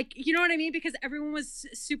nervous, like, you know what I mean? Because everyone was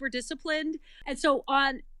super disciplined. And so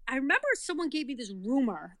I remember someone gave me this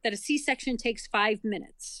rumor that a C-section takes 5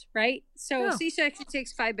 minutes, right? So a C-section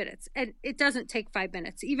takes 5 minutes, and it doesn't take 5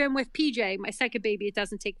 minutes. Even with PJ, my second baby, it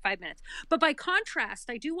doesn't take 5 minutes. But by contrast,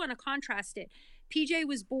 I do want to contrast it. PJ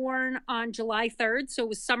was born on July 3rd, so it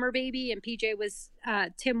was summer baby, and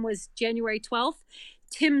Tim was January 12th.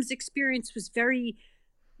 Tim's experience was very,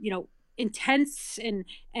 intense and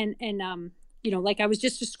like I was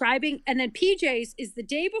just describing. And then PJ's is the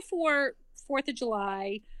day before 4th of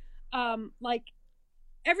July. Like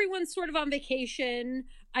everyone's sort of on vacation.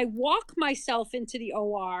 I walk myself into the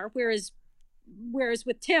OR, whereas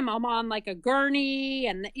with Tim, I'm on like a gurney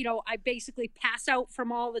and, I basically pass out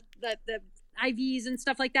from all the IVs and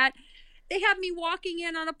stuff like that. They have me walking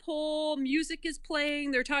in on a pole, music is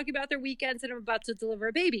playing, they're talking about their weekends, and I'm about to deliver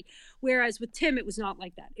a baby. Whereas with Tim, it was not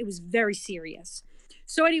like that. It was very serious.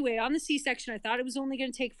 So anyway, on the C-section, I thought it was only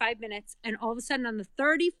going to take 5 minutes. And all of a sudden on the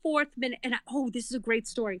 34th minute, this is a great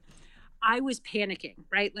story. I was panicking,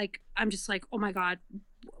 right? Like, I'm just like, oh my God,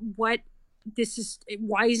 why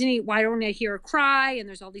don't I hear a cry? And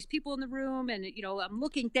there's all these people in the room. And, I'm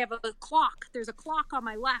looking, they have a clock. There's a clock on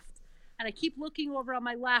my left. And I keep looking over on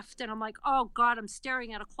my left and I'm like, oh God, I'm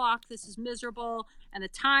staring at a clock. This is miserable. And the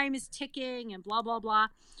time is ticking and blah, blah, blah.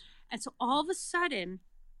 And so all of a sudden,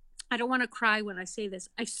 I don't want to cry when I say this,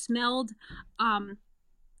 I smelled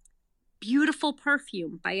Beautiful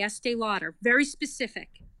Perfume by Estee Lauder, very specific.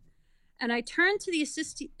 And I turned to the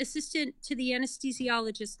assistant to the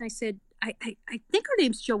anesthesiologist and I said, I think her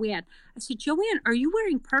name's Joanne. I said, Joanne, are you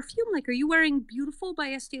wearing perfume? Like, are you wearing Beautiful by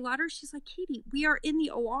Estee Lauder? She's like, Katie, we are in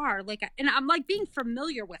the OR. And I'm like being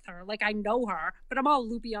familiar with her. Like, I know her, but I'm all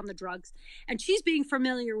loopy on the drugs. And she's being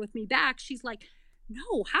familiar with me back. She's like,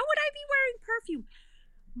 no, how would I be wearing perfume?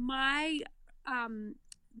 My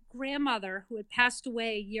grandmother, who had passed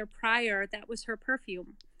away a year prior, that was her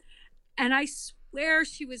perfume. And I swear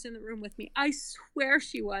she was in the room with me. I swear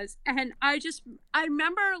she was. And I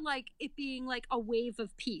remember like it being like a wave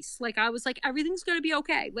of peace. Like I was like, everything's going to be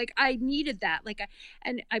okay. Like I needed that.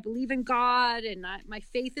 And I believe in God and my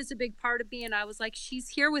faith is a big part of me. And I was like, she's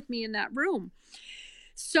here with me in that room.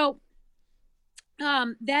 So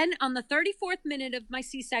then on the 34th minute of my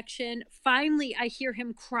C-section, finally I hear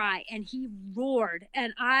him cry and he roared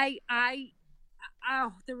and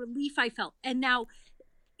the relief I felt. And now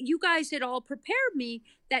you guys had all prepared me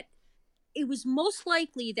that it was most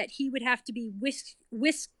likely that he would have to be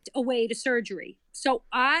whisked away to surgery. So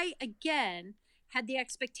I, again, had the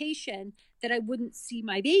expectation that I wouldn't see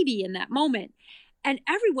my baby in that moment. And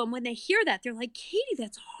everyone, when they hear that, they're like, Katie,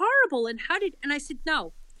 that's horrible. And I said,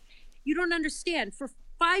 no, you don't understand. For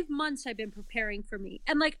 5 months, I've been preparing for me.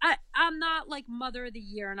 And like, I'm not like Mother of the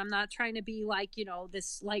Year and I'm not trying to be like,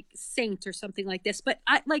 this like saint or something like this. But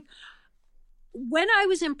when I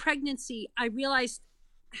was in pregnancy, I realized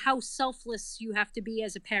how selfless you have to be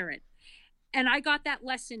as a parent. And I got that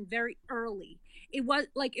lesson very early. It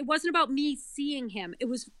wasn't about me seeing him. It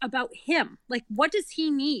was about him. Like, what does he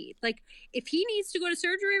need? Like, if he needs to go to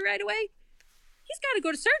surgery right away, he's got to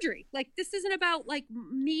go to surgery. Like, this isn't about like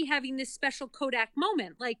me having this special Kodak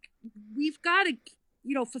moment. Like, we've got to,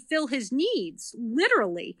 fulfill his needs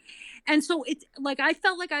literally. And so it's like, I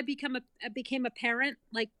felt like I became a parent,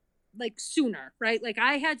 like sooner, right? Like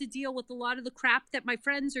I had to deal with a lot of the crap that my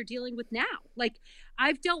friends are dealing with now. Like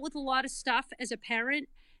I've dealt with a lot of stuff as a parent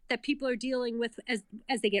that people are dealing with as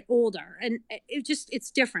they get older. And it's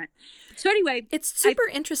different. So anyway, it's super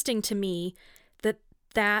interesting to me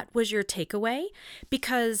that was your takeaway,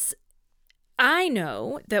 because I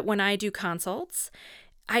know that when I do consults,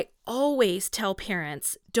 I always tell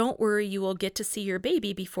parents, don't worry, you will get to see your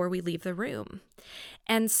baby before we leave the room.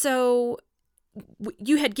 And so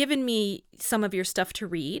you had given me some of your stuff to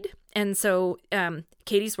read. And so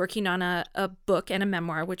Katie's working on a book and a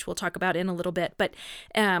memoir, which we'll talk about in a little bit. But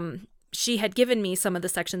she had given me some of the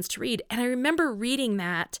sections to read. And I remember reading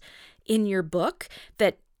that in your book,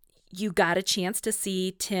 that you got a chance to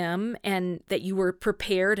see Tim and that you were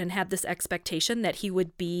prepared and had this expectation that he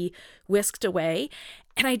would be whisked away.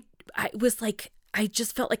 And I was like, I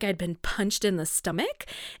just felt like I'd been punched in the stomach.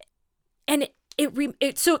 And it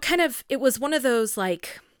was one of those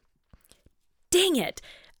like, dang it,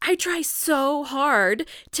 I try so hard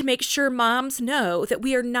to make sure moms know that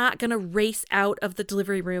we are not going to race out of the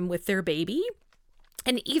delivery room with their baby.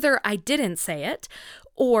 And either I didn't say it,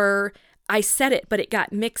 or I said it, but it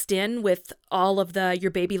got mixed in with all of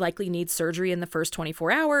your baby likely needs surgery in the first 24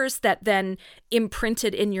 hours that then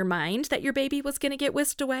imprinted in your mind that your baby was going to get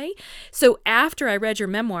whisked away. So after I read your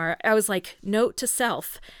memoir, I was like, note to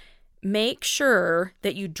self, make sure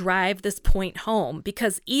that you drive this point home,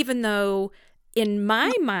 because even though in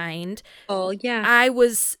my mind, I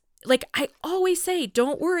was like, I always say,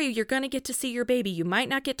 don't worry, you're going to get to see your baby. You might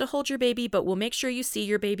not get to hold your baby, but we'll make sure you see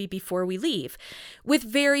your baby before we leave, with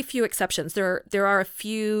very few exceptions. There are a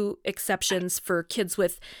few exceptions for kids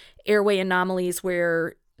with airway anomalies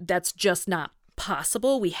where that's just not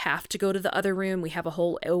possible. We have to go to the other room. We have a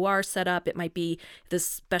whole OR set up. It might be this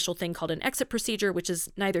special thing called an exit procedure, which is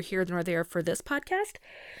neither here nor there for this podcast.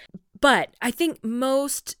 But I think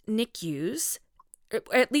most NICUs,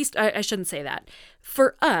 at least I shouldn't say that.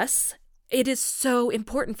 For us, it is so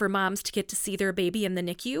important for moms to get to see their baby in the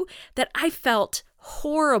NICU that I felt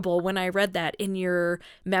horrible when I read that in your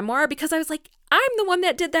memoir, because I was like, I'm the one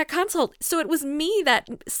that did that consult. So it was me that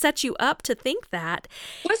set you up to think that.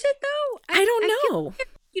 Was it though? I don't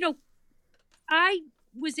know. I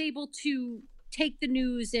was able to take the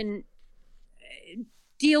news and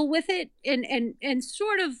deal with it and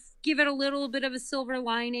sort of give it a little bit of a silver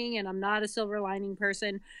lining. And I'm not a silver lining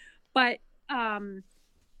person, but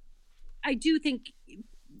I do think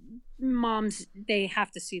moms, they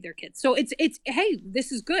have to see their kids. So it's hey,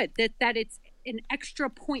 this is good that it's an extra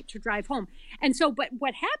point to drive home. And so, but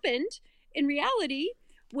what happened in reality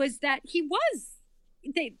was that he was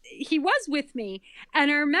with me, and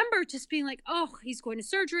I remember just being like, oh, he's going to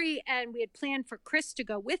surgery, and we had planned for Chris to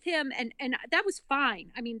go with him, and that was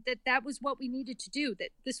fine. I mean, that was what we needed to do, that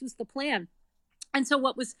this was the plan. And so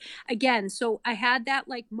what was, again, so I had that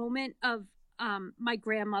like moment of my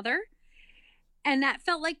grandmother, and that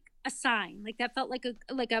felt like a sign, like that felt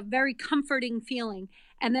like a very comforting feeling.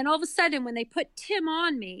 And then all of a sudden when they put Tim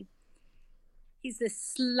on me, he's this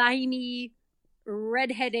slimy,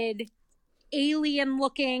 redheaded, alien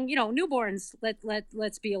looking, newborns,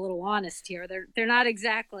 let's be a little honest here, they're not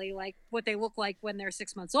exactly like what they look like when they're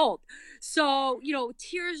 6 months old. So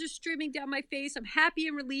tears are streaming down my face. I'm happy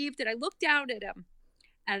and relieved, and I look down at him,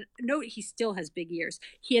 and note, he still has big ears.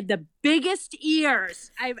 He had the biggest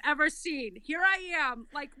ears I've ever seen. Here I am,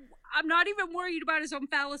 like, I'm not even worried about his own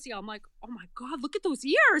fallacy. I'm like, oh my God, look at those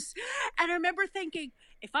ears. And I remember thinking,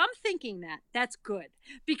 if I'm thinking that, that's good,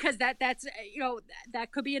 because that's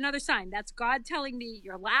that could be another sign. That's God telling me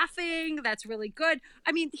you're laughing. That's really good.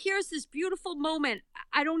 I mean, here's this beautiful moment.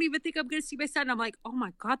 I don't even think I'm going to see my son. I'm like, oh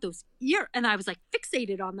my God, those ears. And I was like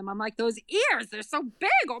fixated on them. I'm like, those ears, they're so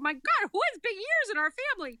big. Oh my God, who has big ears in our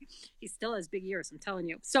family? He still has big ears, I'm telling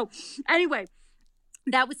you. So anyway,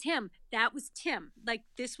 that was him. That was Tim. Like,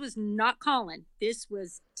 this was not Colin. This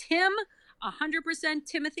was Tim, 100%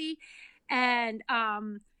 Timothy. And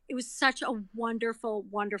it was such a wonderful,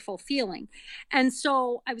 wonderful feeling. And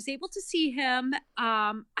so I was able to see him.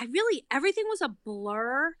 Everything was a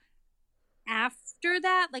blur after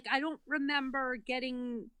that. Like, I don't remember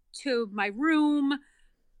getting to my room.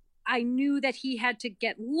 I knew that he had to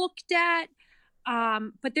get looked at.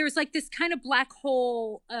 But there was like this kind of black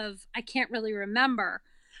hole of, I can't really remember.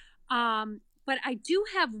 But I do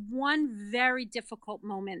have one very difficult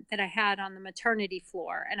moment that I had on the maternity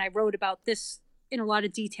floor. And I wrote about this in a lot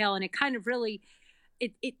of detail. And it kind of really,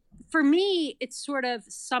 it for me, it sort of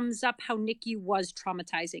sums up how NICU was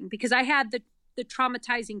traumatizing, because I had the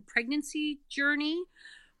traumatizing pregnancy journey.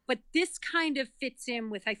 But this kind of fits in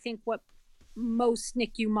with, I think, what most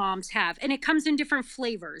NICU moms have. And it comes in different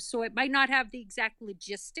flavors. So it might not have the exact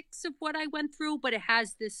logistics of what I went through, but it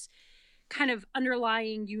has this kind of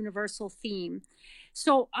underlying universal theme.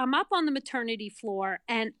 So I'm up on the maternity floor,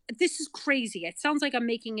 and this is crazy. It sounds like I'm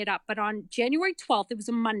making it up, but on January 12th, it was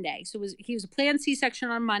a Monday. So he was a planned C-section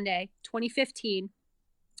on Monday, 2015.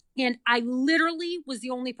 And I literally was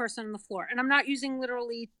the only person on the floor. And I'm not using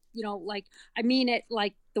literally, like, I mean it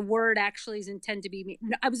like the word actually is intended to be me.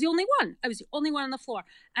 I was the only one. I was the only one on the floor.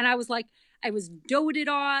 And I was like, I was doted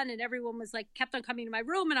on, and everyone was like, kept on coming to my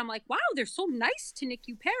room. And I'm like, wow, they're so nice to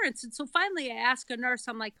NICU parents. And so finally I asked a nurse,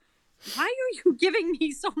 I'm like, why are you giving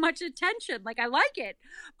me so much attention? Like, I like it.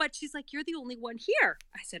 But she's like, you're the only one here.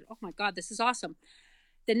 I said, oh my God, this is awesome.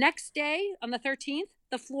 The next day on the 13th,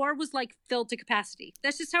 the floor was like filled to capacity.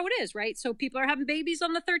 That's just how it is, right? So people are having babies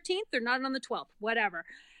on the 13th. They're not on the 12th, whatever.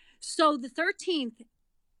 So the 13th,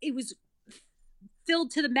 it was filled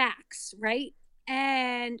to the max, right?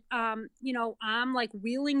 And, I'm like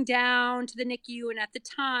wheeling down to the NICU. And at the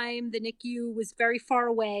time, the NICU was very far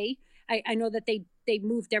away. I know that they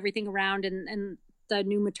moved everything around, and the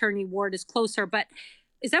new maternity ward is closer. But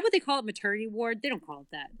is that what they call it, maternity ward? They don't call it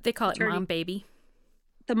that. They call it mom baby.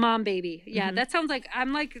 The mom baby. Yeah, Mm-hmm. that sounds like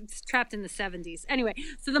I'm like trapped in the 70s. Anyway,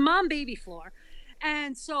 so the mom baby floor.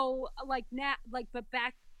 And so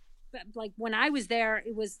but when I was there,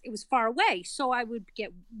 it was far away. So I would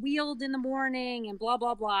get wheeled in the morning and blah,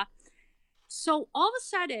 blah, blah. So all of a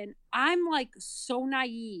sudden, I'm like so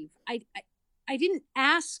naive. I didn't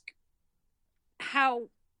ask how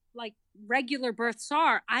like regular births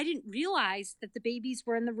are. I didn't realize that the babies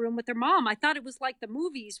were in the room with their mom. I thought it was like the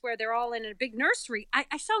movies where they're all in a big nursery.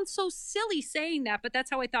 I sound so silly saying that, but that's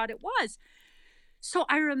how I thought it was. So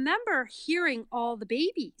I remember hearing all the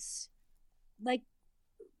babies, like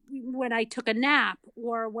when I took a nap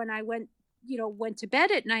or when I went to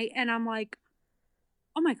bed at night, and I'm like,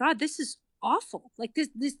 oh my God, this is awful. Like this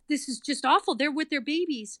is just awful. They're with their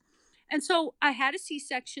babies. And so I had a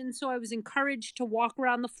C-section, so I was encouraged to walk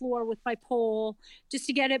around the floor with my pole just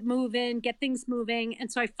to get it moving, get things moving.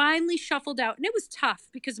 And so I finally shuffled out, and it was tough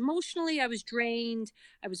because emotionally I was drained.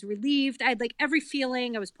 I was relieved. I had like every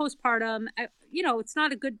feeling. I was postpartum. It's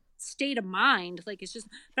not a good state of mind. Like, it's just,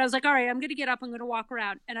 but I was like, all right, I'm going to get up. I'm going to walk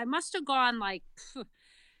around. And I must have gone like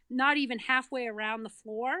not even halfway around the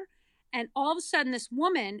floor. And all of a sudden, this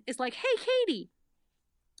woman is like, "Hey, Katie."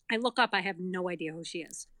 I look up. I have no idea who she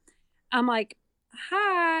is. I'm like,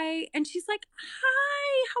 "Hi." And she's like,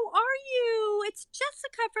 "Hi, how are you? It's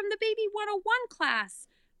Jessica from the Baby 101 class."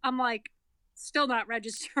 I'm like, still not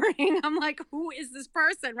registering. I'm like, who is this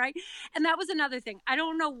person? Right. And that was another thing. I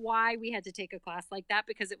don't know why we had to take a class like that,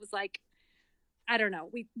 because it was like, I don't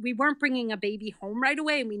know. We weren't bringing a baby home right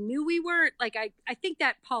away, and we knew we weren't. Like, I think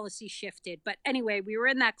that policy shifted. But anyway, we were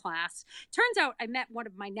in that class. Turns out I met one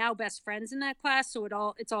of my now best friends in that class,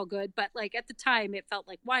 so it's all good. But like at the time, it felt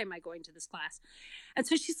like, why am I going to this class? And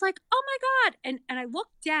so she's like, "Oh my God." And I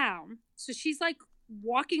looked down. So she's like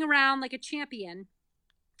walking around like a champion,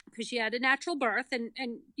 because she had a natural birth, and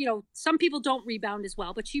some people don't rebound as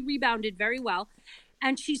well, but she rebounded very well.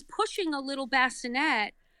 And she's pushing a little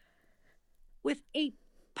bassinet with a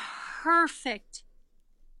perfect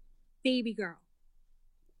baby girl.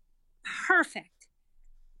 Perfect.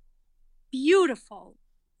 Beautiful.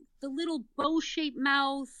 The little bow-shaped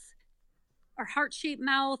mouth, or heart-shaped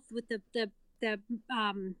mouth, with the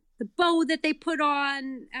bow that they put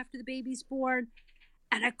on after the baby's born.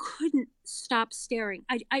 And I couldn't stop staring.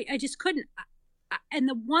 I just couldn't. And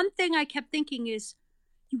the one thing I kept thinking is,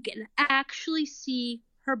 you can actually see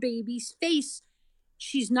her baby's face.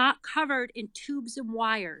 She's not covered in tubes and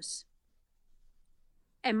wires.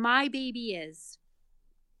 And my baby is.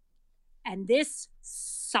 And this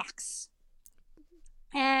sucks.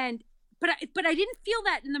 But I didn't feel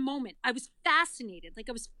that in the moment. I was fascinated. Like,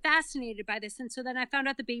 I was fascinated by this. And so then I found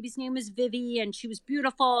out the baby's name was Vivi, and she was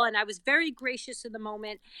beautiful. And I was very gracious in the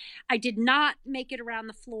moment. I did not make it around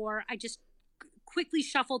the floor. I just quickly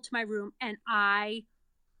shuffled to my room, and I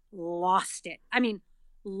lost it. I mean,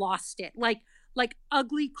 lost it. Like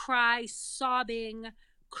ugly cry, sobbing,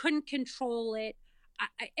 couldn't control it.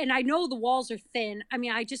 And I know the walls are thin. I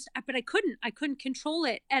mean, but I couldn't control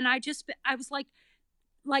it. And I was like,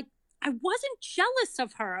 I wasn't jealous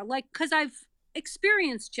of her, like, because I've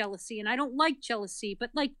experienced jealousy, and I don't like jealousy, but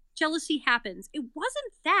like, jealousy happens. It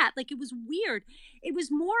wasn't that. Like, it was weird. It was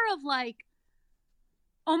more of like,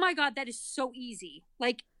 oh my God, that is so easy.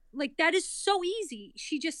 Like that is so easy.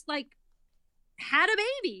 She just like had a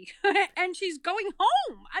baby and she's going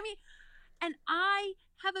home. I mean, and I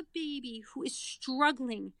have a baby who is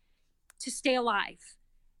struggling to stay alive.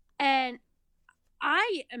 And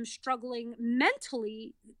I am struggling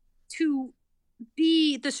mentally to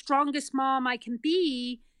be the strongest mom I can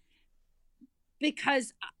be,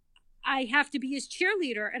 because I have to be his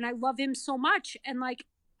cheerleader, and I love him so much. And like,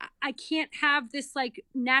 I can't have this like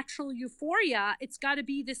natural euphoria. It's got to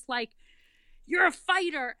be this like, you're a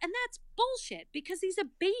fighter. And that's bullshit, because he's a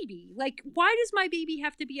baby. Like, why does my baby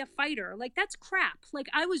have to be a fighter? Like, that's crap. Like,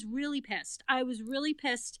 I was really pissed.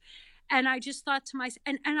 And I just thought to myself,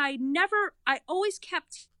 and I always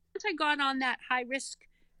kept, once I got on that high risk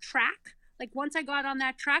track,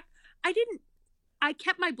 I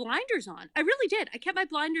kept my blinders on. I really did. I kept my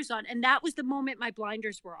blinders on. And that was the moment my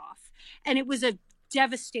blinders were off. And it was a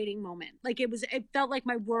devastating moment. Like, it felt like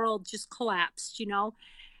my world just collapsed,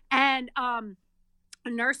 And a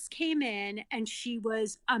nurse came in, and she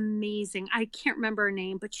was amazing. I can't remember her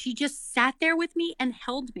name, but she just sat there with me and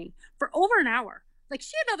held me for over an hour. Like,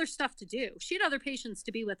 she had other stuff to do. She had other patients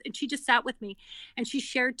to be with, and she just sat with me, and she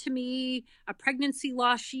shared to me a pregnancy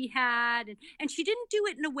loss she had. And she didn't do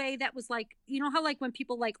it in a way that was like, how like when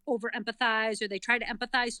people like over empathize, or they try to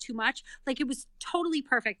empathize too much, like, it was totally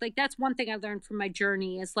perfect. Like, that's one thing I learned from my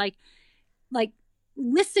journey, is like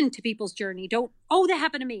listen to people's journey. Don't, oh, that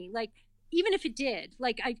happened to me. Like, even if it did,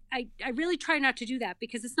 like, I really try not to do that,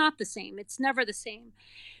 because it's not the same. It's never the same.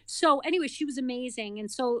 So anyway, she was amazing. And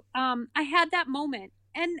so I had that moment,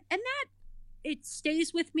 and that, it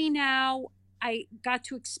stays with me now. I got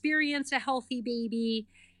to experience a healthy baby,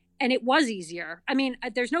 and it was easier. I mean,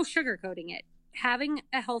 there's no sugarcoating it. Having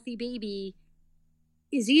a healthy baby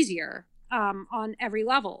is easier on every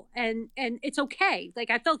level. And it's okay. Like,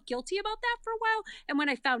 I felt guilty about that for a while. And when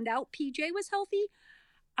I found out PJ was healthy,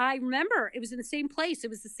 I remember it was in the same place. It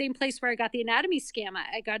was the same place where I got the anatomy scan.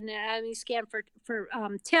 I got an anatomy scan for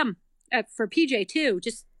Tim, for PJ too.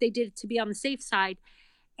 Just, they did it to be on the safe side.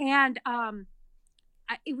 And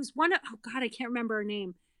it was one of, oh God, I can't remember her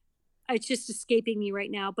name. It's just escaping me right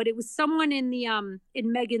now. But it was someone in the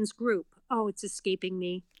in Megan's group. Oh, it's escaping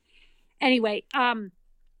me. Anyway,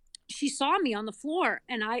 she saw me on the floor,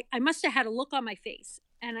 and I must have had a look on my face.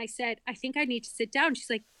 And I said, I think I need to sit down. She's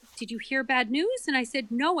like, did you hear bad news? And I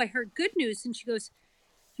said, no, I heard good news. And she goes,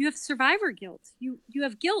 you have survivor guilt. You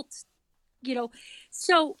have guilt,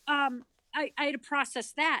 So I had to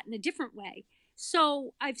process that in a different way.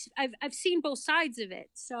 So I've seen both sides of it.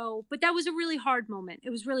 So, but that was a really hard moment. It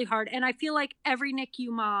was really hard. And I feel like every NICU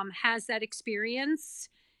mom has that experience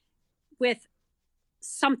with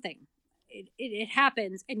something. It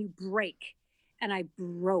happens and you break. And I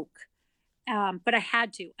broke. But I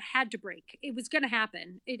had to break. It was going to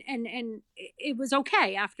happen. And it was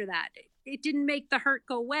okay after that. It didn't make the hurt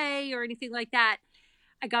go away or anything like that.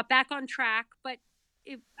 I got back on track, but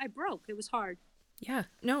I broke. It was hard. Yeah.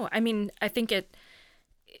 No, I mean, I think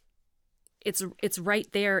it's right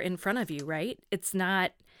there in front of you, right? It's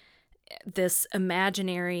not this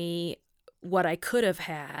imaginary what I could have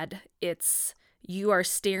had. It's you are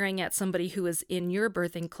staring at somebody who is in your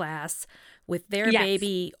birthing class with their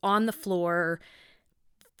baby on the floor.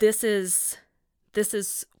 This is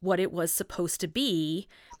what it was supposed to be,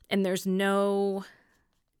 and there's no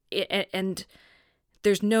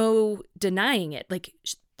denying it. Like,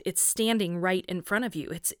 it's standing right in front of you.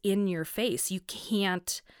 It's in your face. You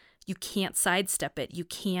can't sidestep it. You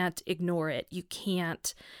can't ignore it. You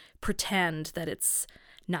can't pretend that it's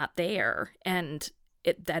not there. And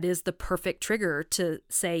that is the perfect trigger to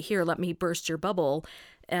say, here, let me burst your bubble,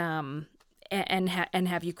 and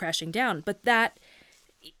have you crashing down. But that,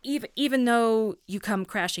 even though you come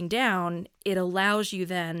crashing down, it allows you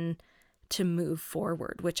then to move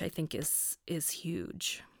forward, which I think is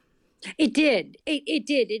huge. It did. It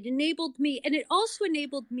did. It enabled me, and it also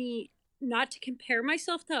enabled me not to compare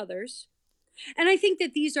myself to others. And I think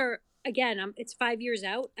that these are, again, it's 5 years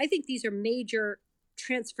out. I think these are major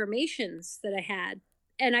transformations that I had.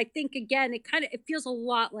 And I think, again, it feels a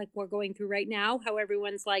lot like we're going through right now, how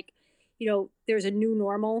everyone's like, there's a new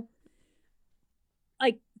normal.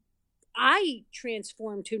 Like, I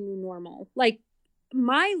transformed to a new normal. Like,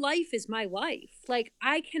 my life is my life. Like,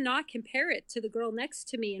 I cannot compare it to the girl next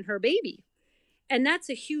to me and her baby. And that's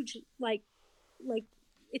a huge, like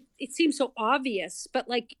it seems so obvious, but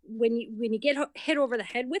like when you get hit over the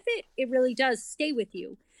head with it, it really does stay with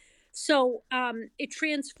you. So it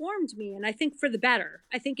transformed me, and I think for the better.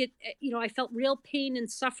 I think I felt real pain and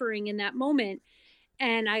suffering in that moment,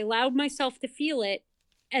 and I allowed myself to feel it.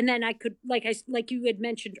 And then I could, like you had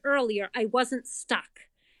mentioned earlier, I wasn't stuck.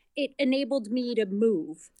 It enabled me to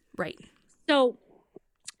move. Right. So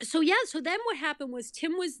then what happened was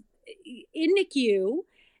Tim was in NICU,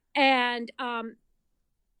 and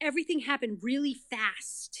everything happened really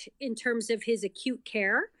fast in terms of his acute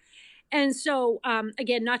care. And so,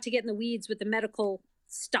 again, not to get in the weeds with the medical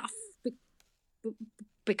stuff,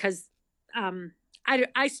 because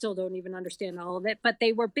I still don't even understand all of it, but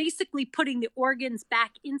they were basically putting the organs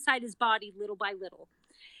back inside his body little by little.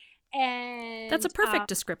 And that's a perfect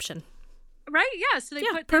description. Right? Yeah. So they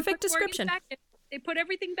perfect description. They put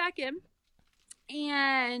everything back in.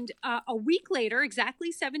 And a week later,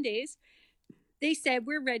 exactly 7 days, they said,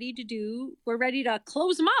 we're ready to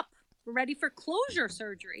close them up. We're ready for closure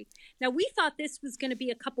surgery. Now, we thought this was going to be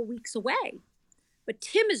a couple weeks away, but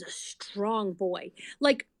Tim is a strong boy.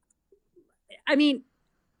 Like, I mean,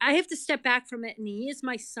 I have to step back from it, and he is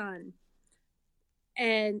my son.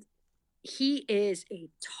 And he is a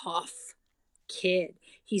tough kid.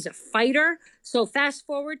 He's a fighter. So fast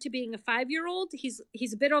forward to being a 5-year-old, he's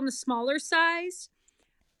a bit on the smaller size,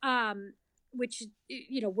 which,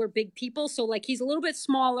 we're big people. So like, he's a little bit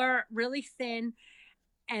smaller, really thin.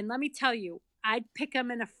 And let me tell you, I'd pick him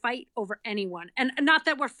in a fight over anyone. And not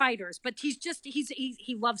that we're fighters, but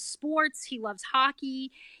he loves sports. He loves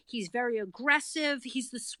hockey. He's very aggressive. He's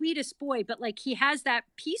the sweetest boy, but like, he has that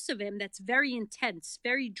piece of him that's very intense,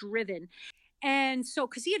 very driven. And so,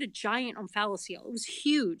 cause he had a giant omphalocele, it was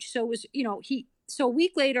huge. So it was, so a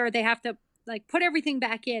week later they have to like put everything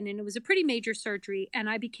back in, and it was a pretty major surgery. And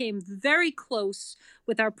I became very close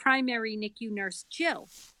with our primary NICU nurse, Jill.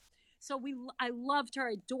 So I loved her,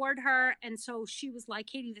 adored her. And so she was like,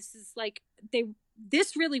 Katie, this is like,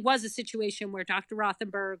 this really was a situation where Dr.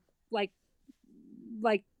 Rothenberg, like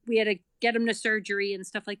we had to get him to surgery and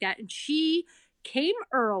stuff like that. And she came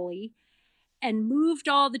early and moved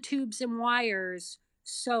all the tubes and wires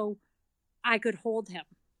so I could hold him.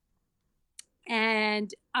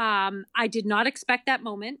 And I did not expect that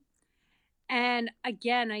moment. And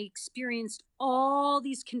again, I experienced all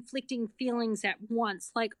these conflicting feelings at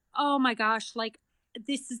once. Like, oh my gosh, like,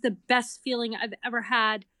 this is the best feeling I've ever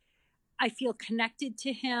had. I feel connected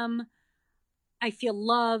to him. I feel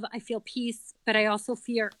love. I feel peace. But I also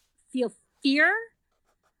feel fear.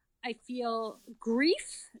 I feel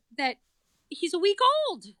grief that he's a week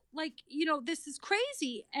old. Like, this is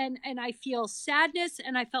crazy. And I feel sadness,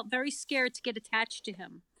 and I felt very scared to get attached to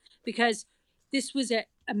him, because this was a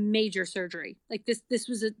major surgery. Like this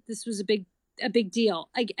was a big, a big deal.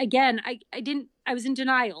 I was in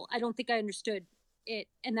denial. I don't think I understood it,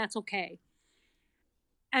 and that's okay.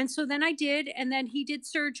 And so then I did, and then he did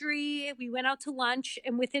surgery. We went out to lunch,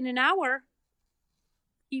 and within an hour,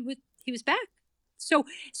 he was back. So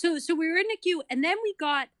we were in NICU, and then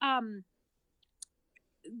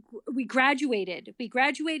we graduated. We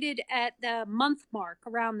graduated at the month mark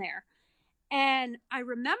around there. And I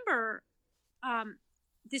remember,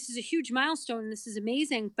 this is a huge milestone. This is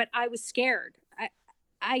amazing, but I was scared.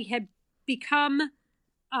 I had become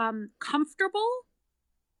comfortable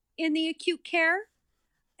in the acute care,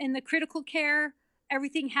 in the critical care.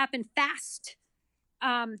 Everything happened fast.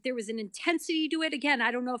 There was an intensity to it. Again,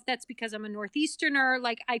 I don't know if that's because I'm a Northeasterner.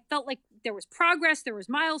 Like, I felt like there was progress, there was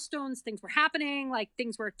milestones, things were happening, like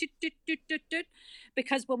things were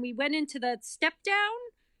because when we went into the step down,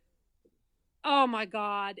 oh my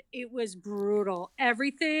God, it was brutal.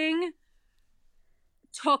 Everything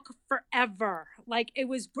took forever. Like, it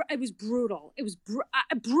was brutal. It was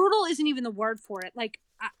brutal isn't even the word for it. Like,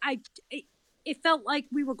 it felt like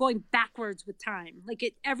we were going backwards with time.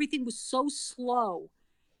 Like, everything was so slow.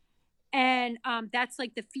 And that's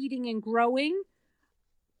like the feeding and growing.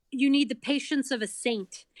 You need the patience of a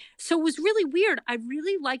saint. So it was really weird. I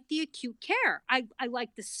really liked the acute care. I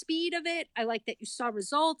liked the speed of it. I liked that you saw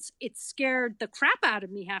results. It scared the crap out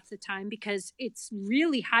of me half the time because it's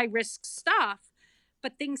really high risk stuff,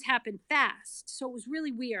 but things happen fast. So it was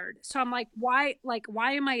really weird. So I'm like, why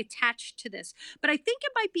am I attached to this? But I think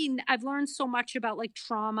it might be, I've learned so much about like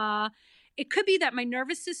trauma. It could be that my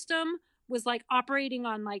nervous system was like operating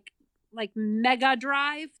on like mega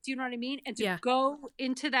drive. Do you know what I mean? And to go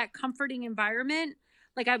into that comforting environment,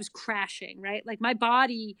 like I was crashing, right? Like my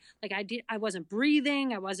body, like I wasn't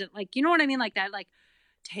breathing. I wasn't like, you know what I mean? Like that, like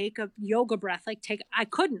take a yoga breath, I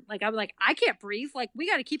couldn't, like, I was like, I can't breathe. Like, we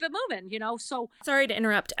got to keep it moving, you know? So sorry to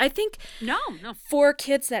interrupt. I think no. For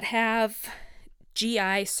kids that have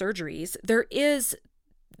GI surgeries, there is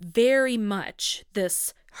very much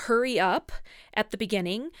this hurry up at the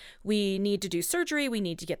beginning. We need to do surgery. We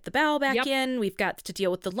need to get the bowel back in. We've got to deal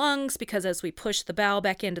with the lungs because as we push the bowel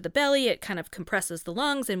back into the belly, it kind of compresses the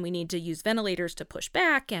lungs and we need to use ventilators to push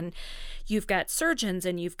back. And you've got surgeons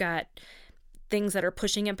and you've got things that are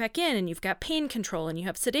pushing it back in and you've got pain control and you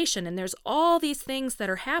have sedation and there's all these things that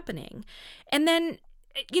are happening. And then,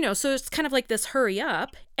 you know, so it's kind of like this hurry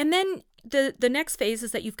up. And then the next phase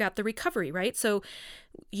is that you've got the recovery, right? So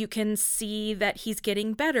you can see that he's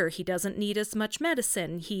getting better. He doesn't need as much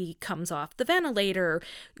medicine. He comes off the ventilator.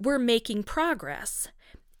 We're making progress.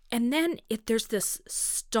 And then there's this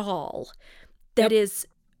stall that is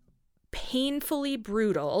painfully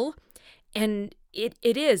brutal. And it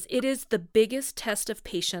is the biggest test of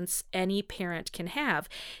patience any parent can have.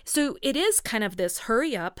 So it is kind of this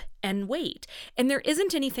hurry up and wait. And there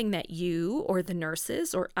isn't anything that you or the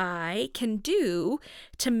nurses or I can do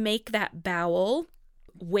to make that bowel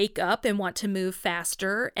wake up and want to move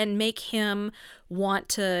faster and make him want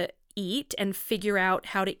to eat and figure out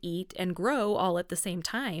how to eat and grow all at the same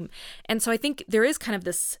time. And so I think there is kind of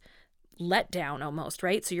this letdown almost,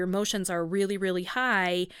 right? So your emotions are really, really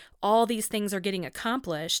high. All these things are getting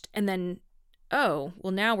accomplished. And then, oh,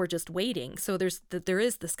 well, now we're just waiting. So there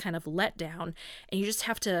is this kind of letdown and you just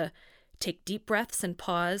have to take deep breaths and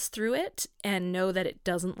pause through it and know that it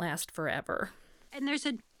doesn't last forever. And there's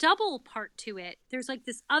a double part to it. There's like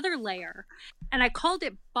this other layer and I called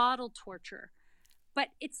it bottle torture, but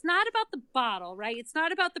it's not about the bottle, right? It's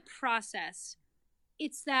not about the process.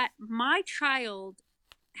 It's that my child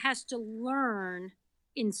has to learn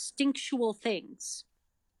instinctual things.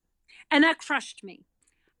 And that crushed me.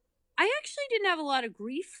 I actually didn't have a lot of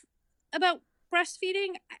grief about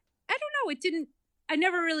breastfeeding. I don't know. I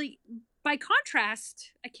never really, by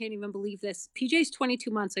contrast, I can't even believe this. PJ's 22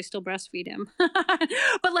 months. I still breastfeed him.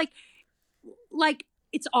 But like,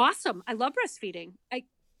 it's awesome. I love breastfeeding. I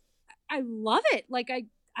love it. Like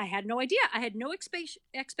I had no idea. I had no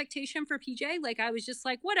expectation for PJ. Like, I was just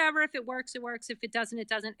like, whatever, if it works, it works. If it doesn't, it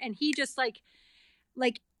doesn't. And he just like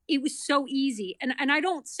it was so easy. And I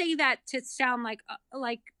don't say that to sound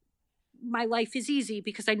like my life is easy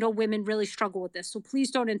because I know women really struggle with this. So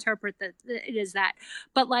please don't interpret that it is that.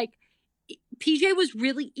 But like, PJ was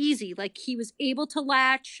really easy. Like, he was able to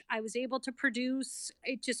latch. I was able to produce.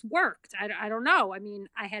 It just worked. I don't know. I mean,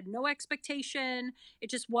 I had no expectation. It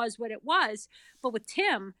just was what it was. But with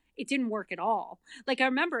Tim, it didn't work at all. Like, I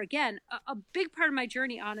remember, again, a big part of my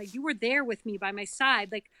journey, Anna, you were there with me by my side.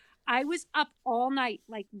 Like, I was up all night,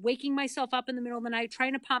 like waking myself up in the middle of the night,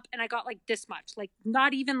 trying to pump. And I got like this much, like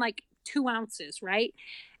not even like 2 ounces. Right.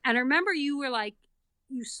 And I remember you were like,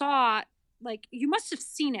 you saw like, you must have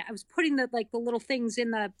seen it. I was putting the little things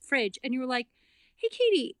in the fridge, and you were like, hey,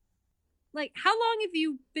 Katie, like, how long have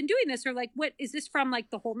you been doing this? Or like, what is this from, like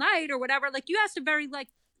the whole night or whatever? Like, you asked a very like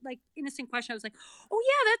innocent question. I was like, oh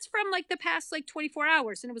yeah, that's from like the past like 24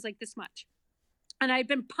 hours. And it was like this much. And I'd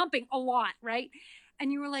been pumping a lot. Right.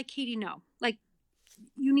 And you were like, Katie, no, like,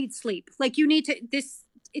 you need sleep. Like, you need to,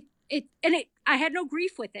 I had no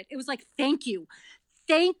grief with it. It was like, thank you.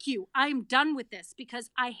 I'm done with this, because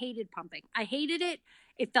I hated pumping. I hated it.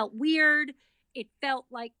 It felt weird. It felt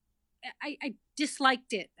like I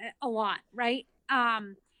disliked it a lot. Right.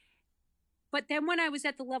 But then when I was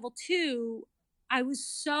at the level 2, I was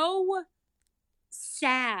so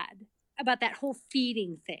sad about that whole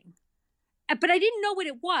feeding thing. But I didn't know what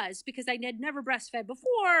it was, because I had never breastfed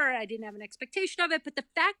before. I didn't have an expectation of it. But the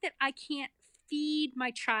fact that I can't feed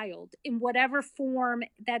my child in whatever form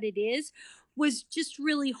that it is was just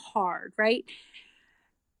really hard, right?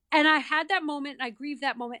 And I had that moment, and I grieved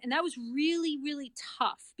that moment. And that was really, really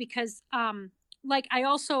tough, because like, I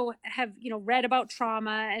also have, read about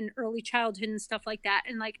trauma and early childhood and stuff like that.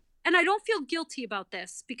 And like, and I don't feel guilty about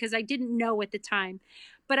this, because I didn't know at the time.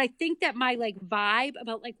 But I think that my like vibe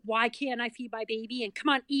about like, why can't I feed my baby, and come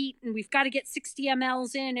on, eat, and we've got to get 60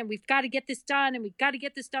 mLs in, and we've got to get this done, and we've got to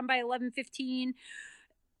get this done by 11:15.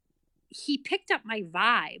 He picked up my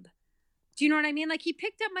vibe. Do you know what I mean? Like, he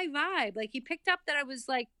picked up my vibe. Like, he picked up that I was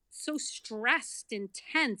like so stressed and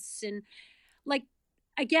tense, and like,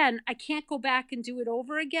 again, I can't go back and do it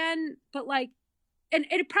over again, but like, and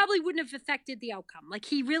it probably wouldn't have affected the outcome. Like,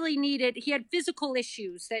 he had physical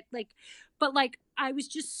issues that like, but like, I was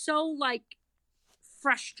just so like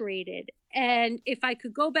frustrated. And if I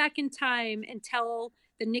could go back in time and tell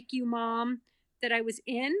the NICU mom that I was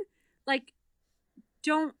in, like,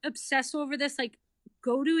 don't obsess over this, like,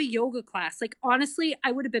 go to a yoga class. Like, honestly,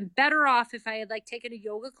 I would have been better off if I had like taken a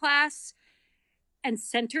yoga class and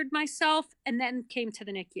centered myself and then came to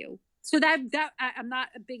the NICU. So I'm not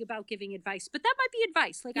big about giving advice, but that might be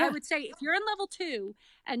advice. Like, yeah. I would say, if you're in level 2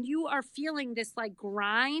 and you are feeling this like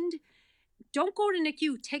grind, don't go to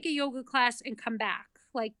NICU, take a yoga class and come back.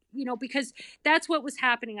 Like, because that's what was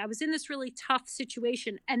happening. I was in this really tough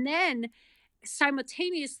situation. And then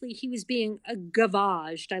simultaneously, he was being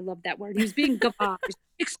gavaged. I love that word. He was being gavaged.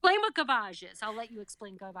 Explain what gavage is. I'll let you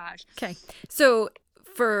explain gavage. Okay. So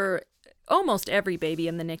for almost every baby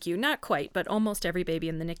in the NICU, not quite, but almost every baby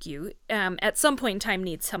in the NICU, at some point in time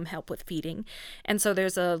needs some help with feeding. And so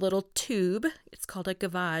there's a little tube, it's called a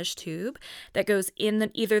gavage tube, that goes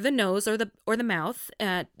in either the nose or the mouth,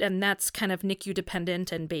 and that's kind of NICU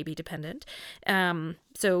dependent and baby dependent.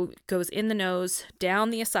 So it goes in the nose, down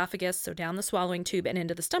the esophagus, so down the swallowing tube and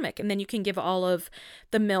into the stomach. And then you can give all of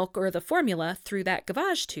the milk or the formula through that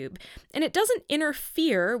gavage tube. And it doesn't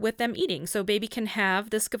interfere with them eating. So baby can have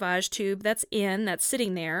this gavage tube that's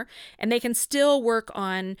sitting there, and they can still work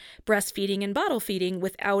on breastfeeding and bottle feeding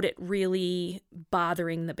without it really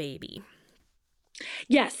bothering the baby.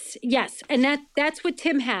 Yes. And that's what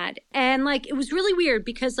Tim had. And like, it was really weird,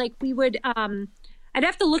 because like, we would, I'd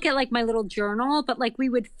have to look at like my little journal, but like, we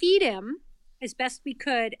would feed him as best we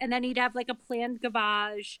could. And then he'd have like a planned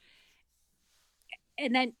gavage,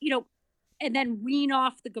 and then, and then wean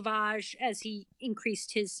off the gavage as he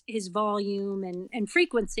increased his volume and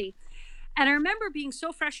frequency. And I remember being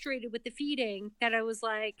so frustrated with the feeding that I was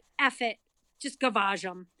like, F it, just gavage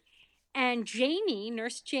him. And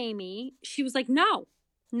Nurse Jamie, she was like, no.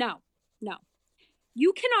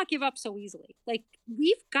 You cannot give up so easily. Like,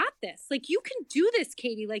 we've got this. Like, you can do this,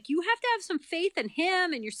 Katie. Like, you have to have some faith in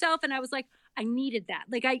him and yourself. And I was like, I needed that.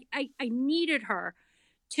 Like, I needed her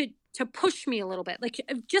to push me a little bit. Like,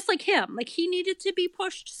 just like him. Like, he needed to be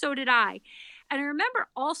pushed. So did I. And I remember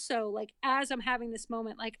also, like, as I'm having this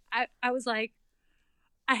moment, like, I was like,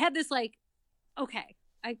 I had this, like, okay,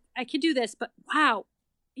 I could do this, but wow,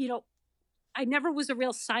 I never was a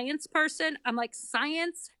real science person. I'm like,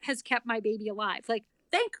 science has kept my baby alive. Like,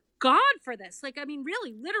 thank God for this. Like, I mean,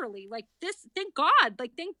 really, literally, like this, thank God.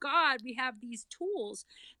 Like, thank God we have these tools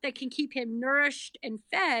that can keep him nourished and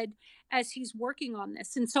fed as he's working on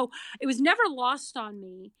this. And so it was never lost on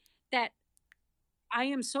me that I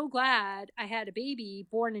am so glad I had a baby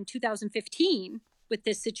born in 2015 with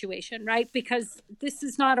this situation, right? Because this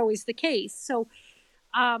is not always the case. So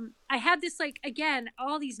I had this, like, again,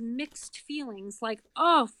 all these mixed feelings, like,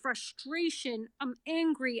 oh, frustration, I'm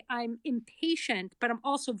angry, I'm impatient, but I'm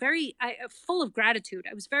also full of gratitude.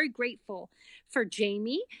 I was very grateful for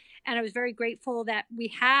Jamie, and I was very grateful that we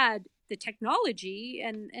had the technology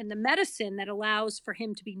and the medicine that allows for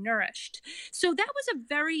him to be nourished. So that was a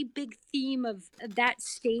very big theme of that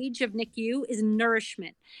stage of NICU, is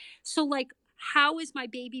nourishment. So, like, how is my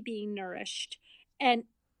baby being nourished, and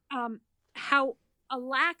how a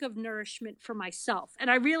lack of nourishment for myself. And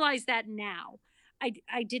I realize that now.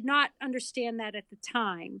 I did not understand that at the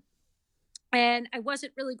time. And I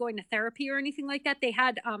wasn't really going to therapy or anything like that. They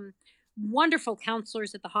had wonderful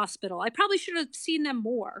counselors at the hospital. I probably should have seen them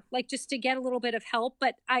more, like just to get a little bit of help,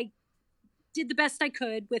 but I did the best I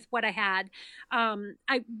could with what I had.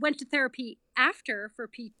 I went to therapy after for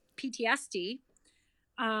PTSD,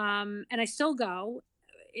 and I still go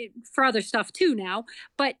for other stuff too now,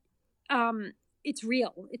 but it's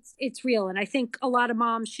real. It's real. And I think a lot of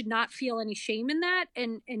moms should not feel any shame in that,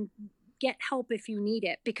 and get help if you need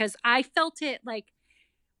it, because I felt it like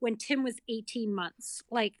when Tim was 18 months,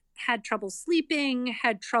 like had trouble sleeping,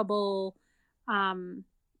 had trouble,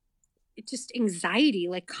 just anxiety,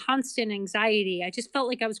 like constant anxiety. I just felt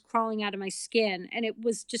like I was crawling out of my skin, and it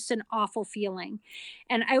was just an awful feeling.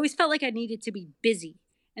 And I always felt like I needed to be busy,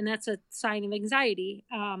 and that's a sign of anxiety.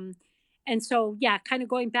 And so, yeah, kind of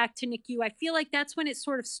going back to NICU, I feel like that's when it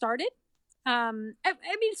sort of started. I mean,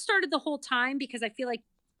 it started the whole time, because I feel like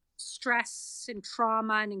stress and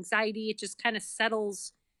trauma and anxiety, it just kind of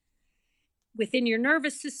settles within your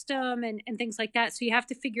nervous system and things like that. So you have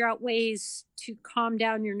to figure out ways to calm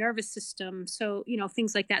down your nervous system. So,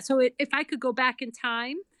 things like that. So if I could go back in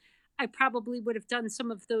time, I probably would have done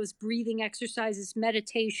some of those breathing exercises,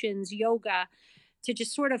 meditations, yoga, to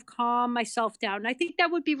just sort of calm myself down. And I think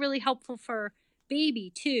that would be really helpful for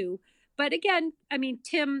baby too. But again, I mean,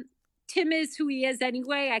 Tim is who he is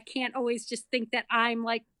anyway. I can't always just think that I'm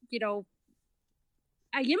like,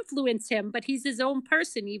 I influence him, but he's his own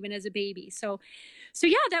person, even as a baby. So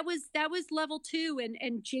yeah, that was level 2.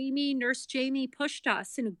 And Nurse Jamie pushed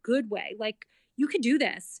us in a good way. Like, you could do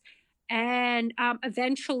this. And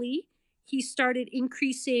eventually he started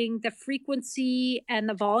increasing the frequency and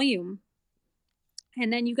the volume.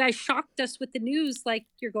 And then you guys shocked us with the news, like,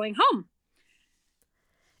 you're going home.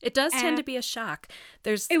 It does tend to be a shock.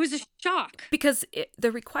 It was a shock. Because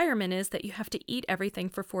the requirement is that you have to eat everything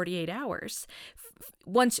for 48 hours.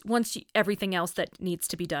 Once everything else that needs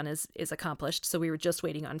to be done is accomplished. So we were just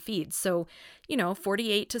waiting on feeds. So,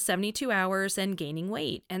 48 to 72 hours and gaining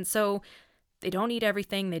weight. And so they don't eat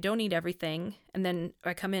everything. And then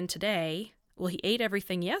I come in today. Well, he ate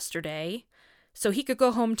everything yesterday, so he could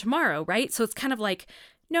go home tomorrow, right? So it's kind of like,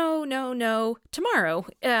 no, tomorrow.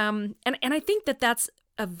 And I think that's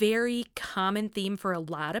a very common theme for a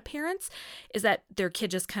lot of parents, is that their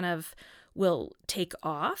kid just kind of will take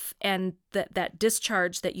off, and that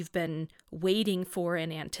discharge that you've been waiting for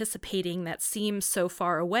and anticipating, that seems so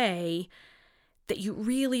far away, that you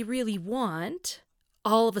really, really want,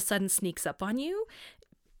 all of a sudden sneaks up on you,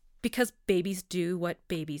 because babies do what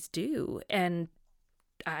babies do. And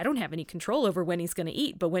I don't have any control over when he's going to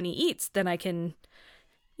eat, but when he eats, then I can,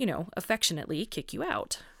 affectionately kick you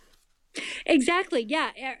out. Exactly. Yeah.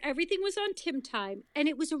 Everything was on Tim time. And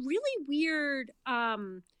it was a really weird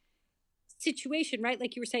situation, right?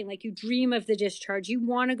 Like you were saying, like, you dream of the discharge, you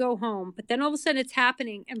want to go home, but then all of a sudden it's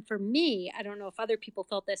happening. And for me, I don't know if other people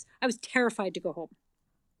felt this, I was terrified to go home.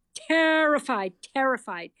 Terrified.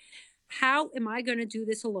 How am I going to do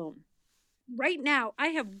this alone? Right now, I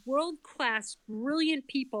have world-class, brilliant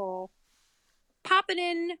people popping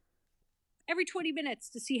in every 20 minutes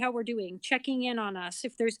to see how we're doing, checking in on us.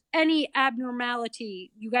 If there's any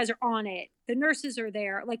abnormality, you guys are on it. The nurses are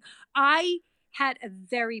there. Like, I had a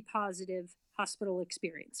very positive hospital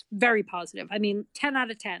experience. Very positive. I mean, 10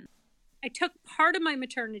 out of 10. I took part of my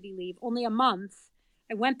maternity leave, only a month.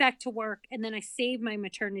 I went back to work, and then I saved my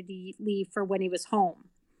maternity leave for when he was home.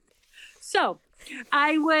 So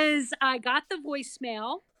I got the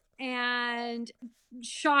voicemail, and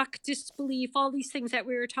shock, disbelief, all these things that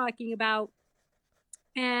we were talking about.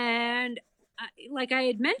 And like I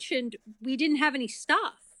had mentioned, we didn't have any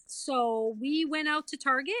stuff. So we went out to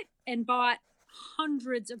Target and bought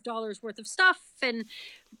hundreds of dollars worth of stuff and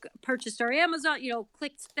purchased our Amazon,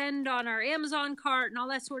 clicked spend on our Amazon cart and all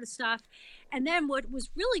that sort of stuff. And then what was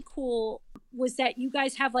really cool was that you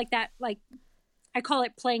guys have like that, like, I call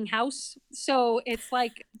it playing house. So it's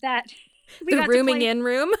like that. The rooming in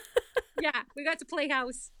room. Yeah, we got to play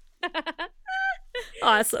house.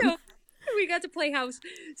 Awesome. So we got to play house.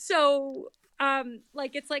 So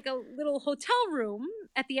like, it's like a little hotel room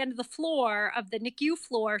at the end of the floor of the NICU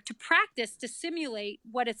floor to practice, to simulate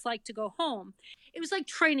what it's like to go home. It was like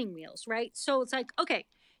training wheels, right? So it's like, okay,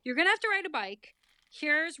 you're going to have to ride a bike.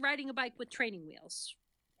 Here's riding a bike with training wheels.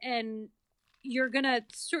 And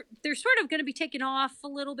they're sort of going to be taken off a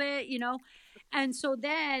little bit, And so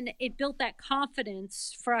then it built that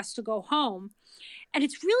confidence for us to go home. And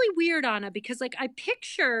it's really weird, Anna, because like I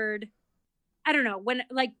pictured I don't know, when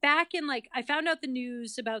like back in like I found out the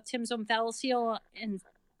news about Tim's omphalocele in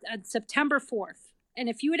on September 4th. And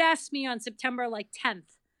if you had asked me on September like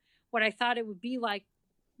 10th what I thought it would be like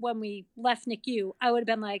when we left NICU, I would have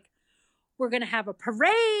been like, we're going to have a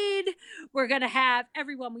parade. We're going to have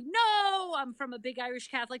everyone we know. I'm from a big Irish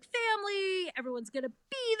Catholic family. Everyone's going to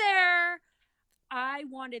be there. I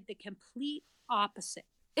wanted the complete opposite.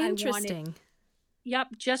 Interesting.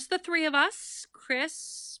 Yep, just the three of us,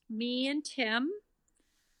 Chris, me, and Tim.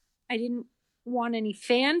 I didn't want any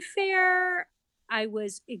fanfare. I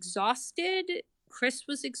was exhausted. Chris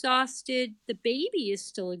was exhausted. The baby is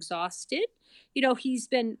still exhausted. You know, he's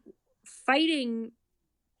been fighting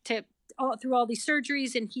through all these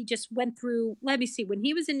surgeries, and he just went through, let me see, when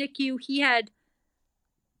he was in NICU, he had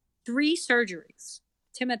 3 surgeries.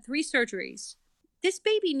 Tim had 3 surgeries. This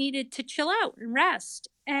baby needed to chill out and rest.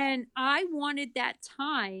 And I wanted that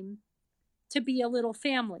time to be a little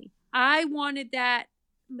family. I wanted that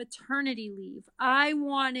maternity leave. I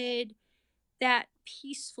wanted that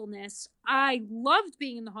peacefulness. I loved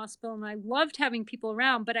being in the hospital and I loved having people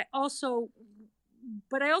around, but I also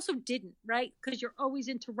didn't, right? Because you're always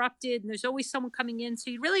interrupted and there's always someone coming in.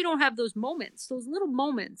 So you really don't have those moments, those little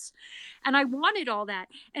moments. And I wanted all that.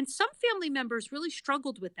 And some family members really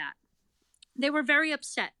struggled with that. They were very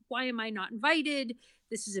upset. Why am I not invited?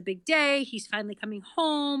 This is a big day. He's finally coming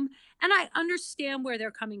home. And I understand where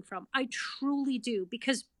they're coming from. I truly do.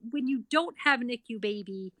 Because when you don't have a NICU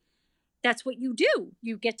baby, that's what you do.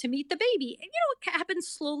 You get to meet the baby. And, it happens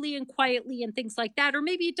slowly and quietly and things like that. Or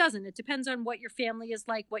maybe it doesn't. It depends on what your family is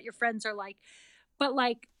like, what your friends are like. But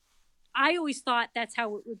like, I always thought that's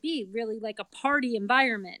how it would be, really like a party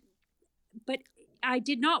environment. But I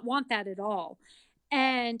did not want that at all.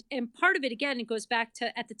 And part of it, again, it goes back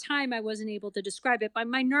to, at the time, I wasn't able to describe it, but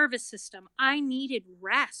my nervous system, I needed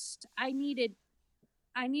rest. I needed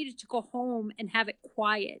to go home and have it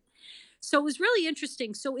quiet. So it was really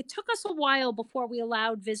interesting. So it took us a while before we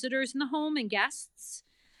allowed visitors in the home and guests.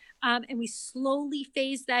 And we slowly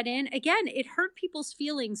phased that in. Again, it hurt people's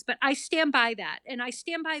feelings, but I stand by that. And I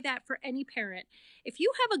stand by that for any parent. If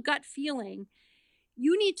you have a gut feeling,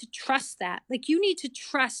 you need to trust that. Like, you need to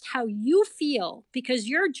trust how you feel, because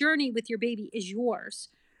your journey with your baby is yours,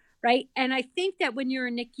 right? And I think that when you're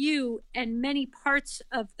in NICU and many parts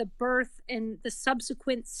of the birth and the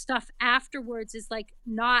subsequent stuff afterwards is like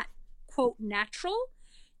not, quote, natural,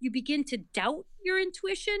 you begin to doubt your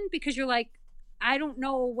intuition because you're like, I don't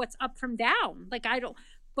know what's up from down. Like, I don't,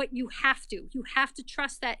 but you have to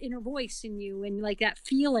trust that inner voice in you and like that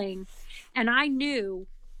feeling. And I knew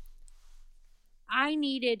I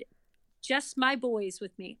needed just my boys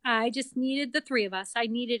with me. I just needed the 3 of us. I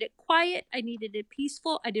needed it quiet. I needed it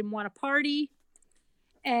peaceful. I didn't want to party.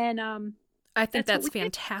 And I think that's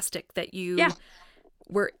fantastic that you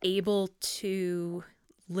were able to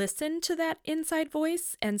listen to that inside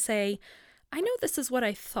voice and say, I know this is what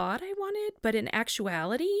I thought I wanted, but in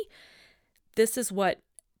actuality, this is what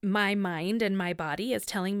my mind and my body is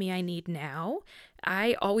telling me I need now.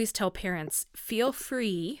 I always tell parents, feel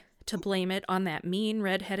free to blame it on that mean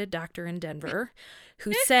redheaded doctor in Denver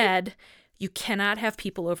who said you cannot have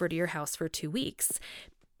people over to your house for 2 weeks.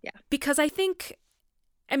 Yeah. Because I think,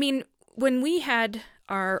 when we had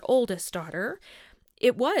our oldest daughter,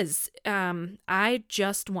 it was, I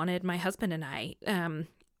just wanted my husband and I,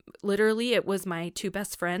 literally it was my 2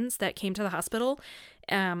 best friends that came to the hospital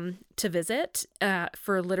to visit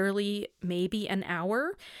for literally maybe an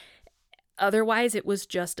hour. Otherwise, it was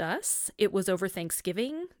just us. It was over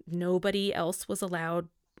Thanksgiving. Nobody else was allowed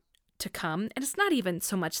to come. And it's not even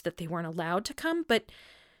so much that they weren't allowed to come, but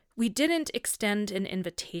we didn't extend an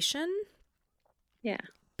invitation. Yeah.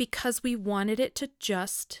 Because I wanted it to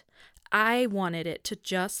just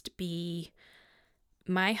be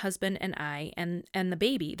my husband and I and the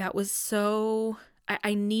baby. That was so,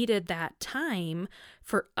 I needed that time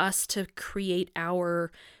for us to create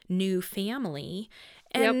our new family.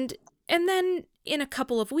 And then in a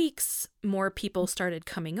couple of weeks, more people started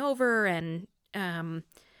coming over and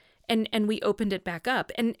we opened it back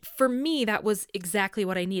up. And for me, that was exactly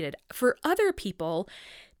what I needed. For other people,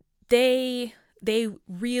 they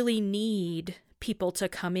really need people to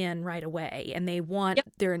come in right away and they want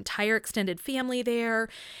their entire extended family there.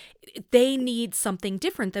 They need something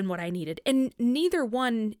different than what I needed. And neither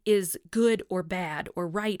one is good or bad or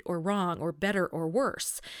right or wrong or better or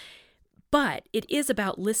worse. But it is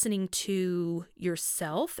about listening to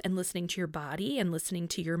yourself and listening to your body and listening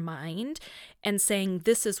to your mind and saying,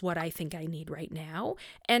 this is what I think I need right now.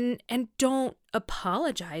 And don't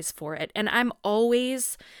apologize for it. And I am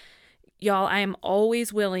always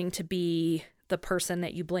willing to be the person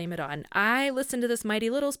that you blame it on. I listened to this Mighty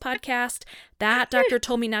Littles podcast. That doctor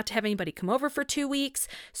told me not to have anybody come over for 2 weeks,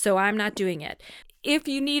 so I'm not doing it. If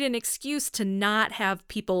you need an excuse to not have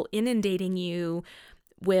people inundating you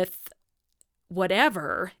with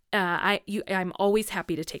whatever, I'm always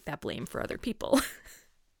happy to take that blame for other people.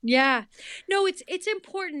 Yeah. No, it's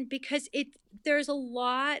important because there's a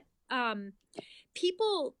lot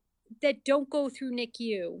people that don't go through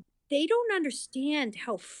NICU. They don't understand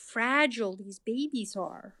how fragile these babies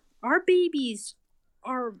are. Our babies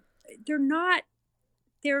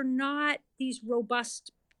they're not these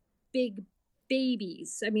robust big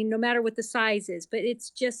babies. I mean, no matter what the size is, but it's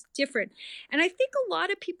just different. And I think a lot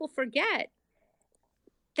of people forget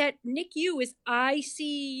that NICU is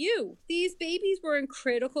ICU. These babies were in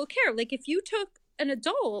critical care. Like if you took an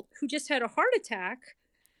adult who just had a heart attack,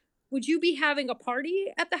 would you be having a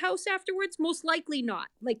party at the house afterwards? Most likely not.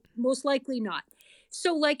 Most likely not.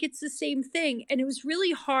 So it's the same thing. And it was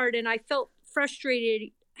really hard. And I felt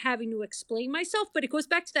frustrated having to explain myself, but it goes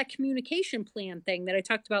back to that communication plan thing that I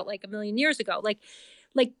talked about a million years ago.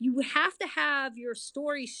 You have to have your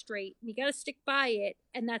story straight and you got to stick by it.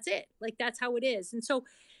 And that's it. That's how it is. And so,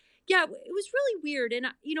 yeah, it was really weird. And,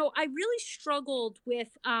 I really struggled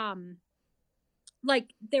with,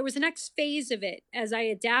 there was a next phase of it as I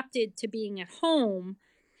adapted to being at home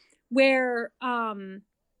where,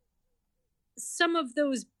 some of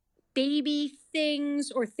those baby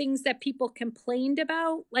things or things that people complained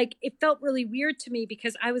about, it felt really weird to me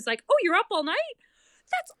because I was like, oh, you're up all night?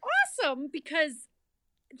 That's awesome, because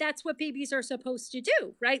that's what babies are supposed to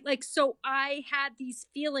do, right? So I had these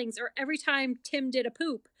feelings, or every time Tim did a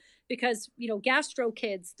poop, because, gastro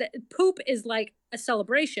kids, poop is like a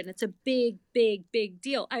celebration. It's a big, big, big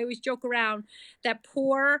deal. I always joke around that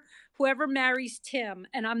poor whoever marries Tim,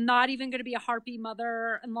 and I'm not even going to be a harpy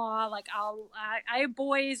mother-in-law. I have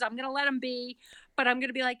boys, I'm going to let them be, but I'm going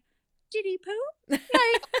to be like, did he poop? Could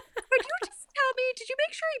you just tell me, did you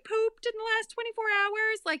make sure he pooped in the last 24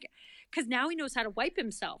 hours? Because now he knows how to wipe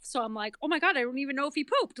himself. So I'm like, oh my God, I don't even know if he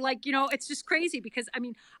pooped. It's just crazy because,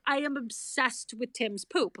 I am obsessed with Tim's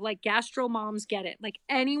poop. Gastro moms get it.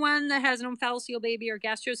 Anyone that has an omphalocele baby or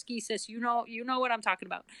gastroschisis, you know what I'm talking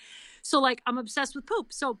about. So I'm obsessed with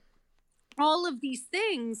poop. So all of these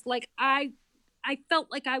things, I felt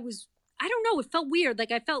like I was, I don't know, it felt weird.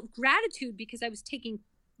 I felt gratitude because I was taking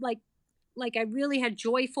I really had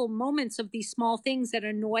joyful moments of these small things that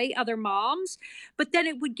annoy other moms, but then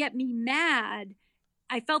it would get me mad.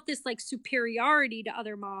 I felt this superiority to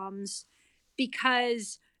other moms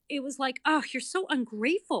because it was oh, you're so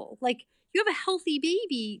ungrateful. You have a healthy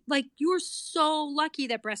baby. You're so lucky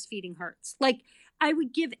that breastfeeding hurts. I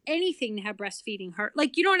would give anything to have breastfeeding hurt.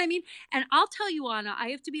 You know what I mean? And I'll tell you, Anna, I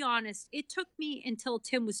have to be honest. It took me until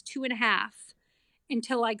Tim was 2.5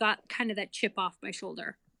 until I got kind of that chip off my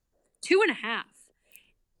shoulder. 2.5.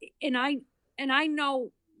 And I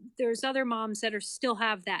know there's other moms that still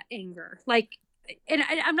have that anger. And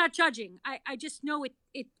I'm not judging. I just know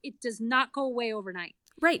it does not go away overnight.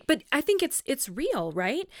 Right, but I think it's real,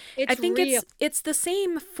 right? I think real. It's the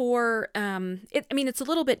same for it's a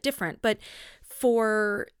little bit different, but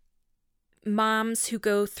for moms who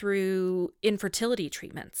go through infertility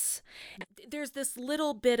treatments, there's this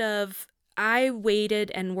little bit of, I waited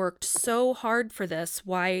and worked so hard for this.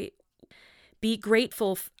 Why be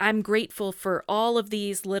grateful? I'm grateful for all of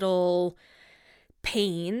these little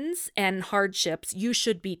pains and hardships. You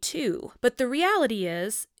should be too. But the reality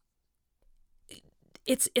is,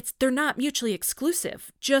 they're not mutually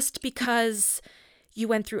exclusive. Just because you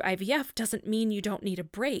went through IVF doesn't mean you don't need a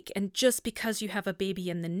break. And just because you have a baby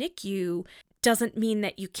in the NICU doesn't mean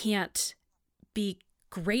that you can't be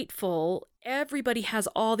grateful. Everybody has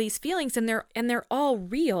all these feelings and they're all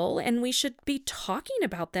real, and we should be talking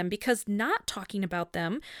about them, because not talking about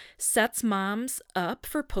them sets moms up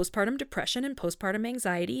for postpartum depression and postpartum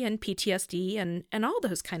anxiety and PTSD and all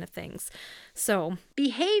those kind of things. So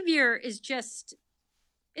behavior is just,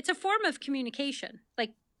 it's a form of communication.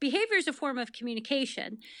 Behavior is a form of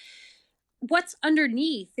communication. What's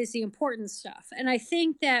underneath is the important stuff. And I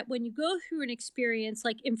think that when you go through an experience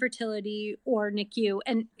like infertility or NICU,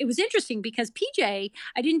 and it was interesting because PJ,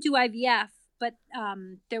 I didn't do IVF, but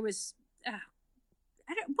there was,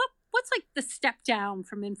 what's the step down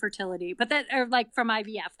from infertility, but from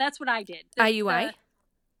IVF, that's what I did. IUI?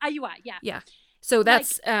 IUI, yeah. Yeah. So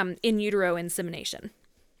that's in utero insemination.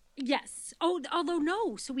 Yes. Oh, although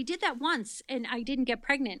no. So we did that once and I didn't get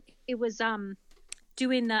pregnant. It was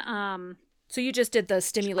doing the So you just did the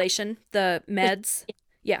stimulation, the meds?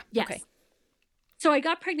 Yeah. Yes. Okay. So I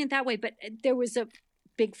got pregnant that way, but there was a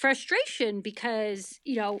big frustration because,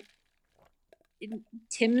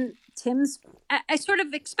 I sort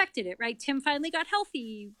of expected it, right? Tim finally got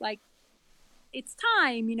healthy, like it's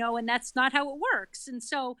time, and that's not how it works. And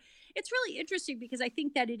so it's really interesting because I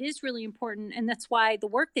think that it is really important. And that's why the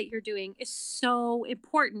work that you're doing is so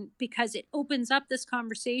important, because it opens up this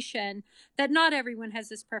conversation that not everyone has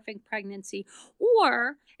this perfect pregnancy.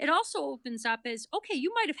 Or it also opens up as, okay,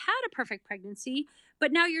 you might have had a perfect pregnancy,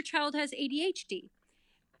 but now your child has ADHD,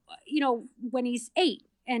 when he's 8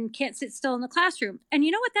 and can't sit still in the classroom. And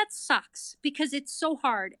you know what? That sucks because it's so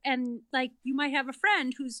hard. And like, you might have a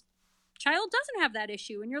friend whose child doesn't have that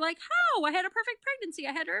issue. And you're like, how? I had a perfect pregnancy.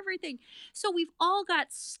 I had everything. So we've all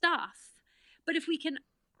got stuff. But if we can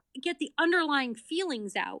get the underlying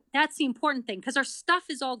feelings out, that's the important thing, because our stuff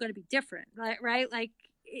is all going to be different, right? Like,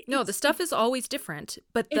 no, the stuff is always different,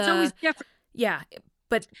 but it's always different. Yeah,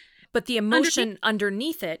 but the emotion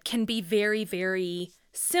underneath it can be very, very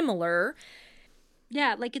similar.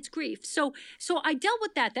 Yeah, like it's grief. So I dealt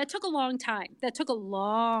with that. That took a long time.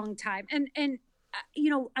 And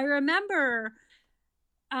I remember,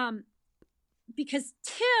 because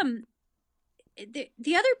Tim,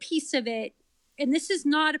 the other piece of it, and this is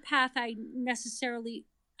not a path I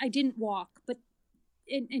didn't walk, but,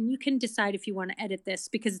 and you can decide if you want to edit this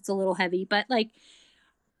because it's a little heavy, but like,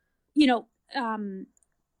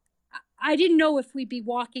 I didn't know if we'd be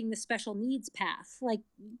walking the special needs path, like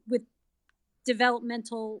with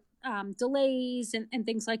developmental delays and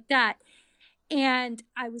things like that. And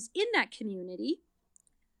I was in that community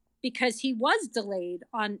because he was delayed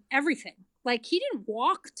on everything. Like, he didn't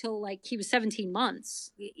walk till like he was 17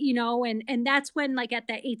 months, and that's when, like, at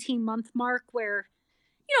that 18-month mark where,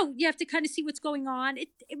 you have to kind of see what's going on. It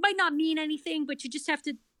might not mean anything, but you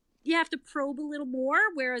have to probe a little more.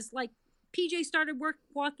 Whereas like PJ started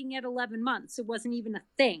walking at 11 months. It wasn't even a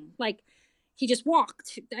thing. Like, he just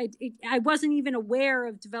walked. I wasn't even aware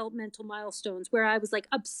of developmental milestones, where I was like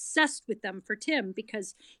obsessed with them for Tim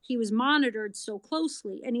because he was monitored so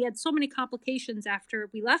closely and he had so many complications after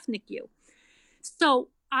we left NICU. So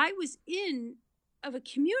I was in of a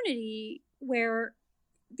community where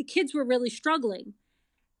the kids were really struggling,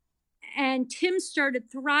 and Tim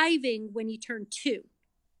started thriving when he turned 2.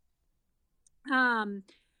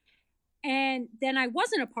 And then I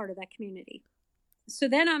wasn't a part of that community. So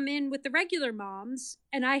then I'm in with the regular moms,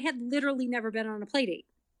 and I had literally never been on a play date.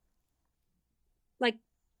 Like,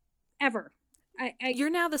 ever. You're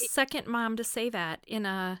now the second mom to say that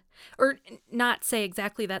or not say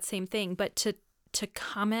exactly that same thing, but to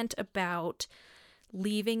comment about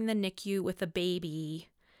leaving the NICU with a baby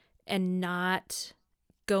and not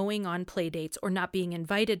going on play dates, or not being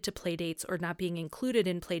invited to play dates, or not being included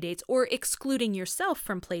in play dates, or excluding yourself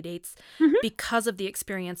from play dates because of the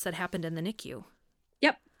experience that happened in the NICU.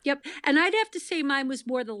 Yep. And I'd have to say mine was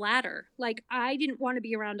more the latter. Like, I didn't want to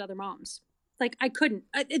be around other moms. Like, I couldn't.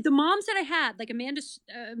 The moms that I had, like Amanda,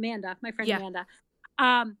 my friend Amanda,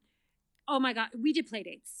 oh my God, we did play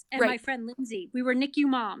dates. And my friend Lindsay, we were NICU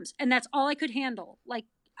moms, and that's all I could handle. Like,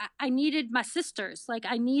 I needed my sisters. Like,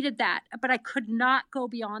 I needed that, but I could not go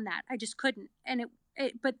beyond that. I just couldn't. And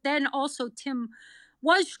but then also Tim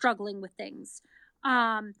was struggling with things.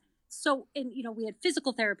 So, and, we had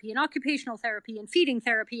physical therapy and occupational therapy and feeding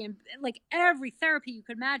therapy and like every therapy you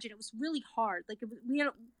could imagine. It was really hard. Like,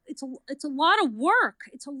 it's a lot of work.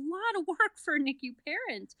 It's a lot of work for a NICU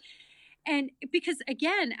parent. And because,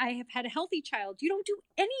 again, I have had a healthy child. You don't do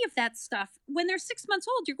any of that stuff. When they're 6 months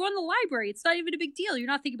old, you're going to the library. It's not even a big deal. You're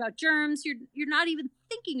not thinking about germs. You're not even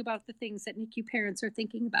thinking about the things that NICU parents are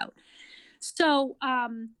thinking about. So,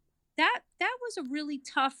 that was a really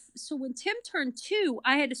tough. So when Tim turned 2,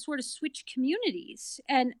 I had to sort of switch communities,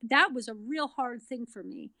 and that was a real hard thing for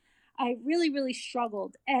me. I really, really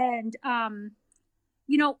struggled. And,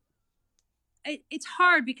 it's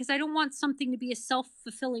hard because I don't want something to be a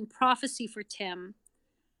self-fulfilling prophecy for Tim.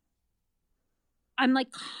 I'm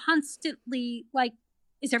like constantly like,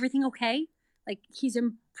 is everything okay? Like, he's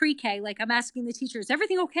in pre-K. Like, I'm asking the teacher, is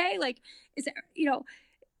everything okay? Like, is there,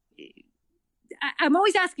 I'm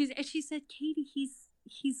always asking, and she said, Katie,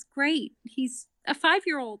 he's great. He's a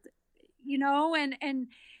 5-year-old, and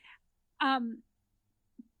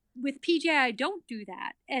with PJ, I don't do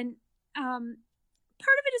that. And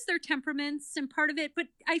part of it is their temperaments, and part of it, but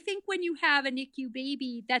I think when you have a NICU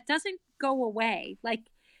baby, that doesn't go away. Like,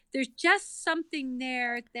 there's just something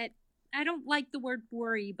there that, I don't like the word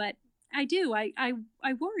worry, but I do. I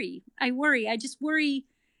worry. I just worry.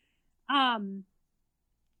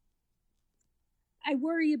 I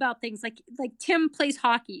worry about things like Tim plays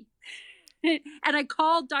hockey. And I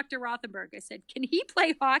called Dr. Rothenberg. I said, can he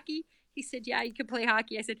play hockey? He said, yeah, you can play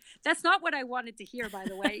hockey. I said, that's not what I wanted to hear, by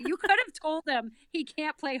the way. You could have told him he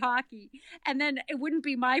can't play hockey. And then it wouldn't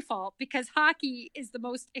be my fault, because hockey is the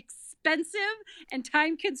most expensive and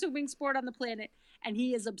time-consuming sport on the planet. And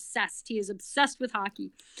he is obsessed. He is obsessed with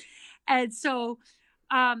hockey. And so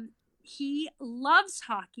he loves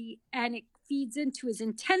hockey, and it feeds into his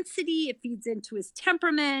intensity. It feeds into his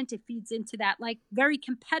temperament. It feeds into that like very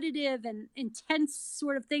competitive and intense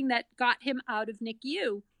sort of thing that got him out of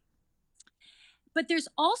NICU. But there's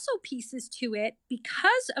also pieces to it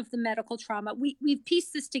because of the medical trauma. We've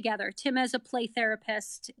pieced this together, Tim as a play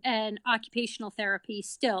therapist and occupational therapy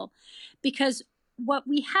still, because what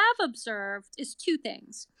we have observed is two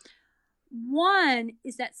things. One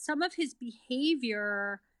is that some of his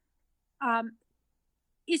behavior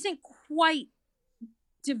isn't quite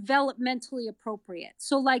developmentally appropriate.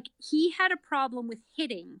 So like he had a problem with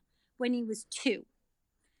hitting when he was 2.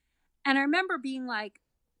 And I remember being like,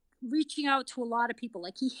 reaching out to a lot of people,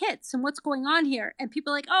 like, he hits and what's going on here? And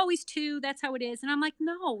people are like, oh, he's 2, that's how it is. And I'm like,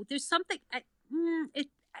 no, there's something,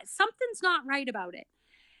 something's not right about it.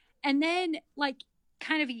 And then like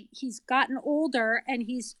kind of he's gotten older, and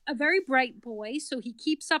he's a very bright boy, so he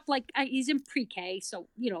keeps up, like he's in pre-K, so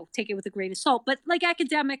take it with a grain of salt, but like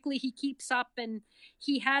academically he keeps up, and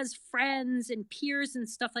he has friends and peers and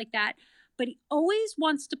stuff like that, but he always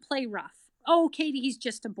wants to play rough. Oh, Katie, he's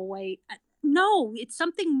just a boy. No, it's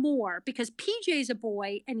something more, because PJ's a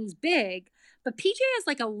boy and he's big, but PJ has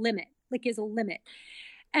like a limit,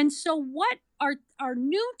 And so what our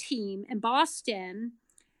new team in Boston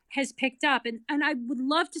has picked up, and I would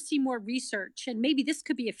love to see more research, and maybe this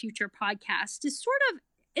could be a future podcast, is sort of,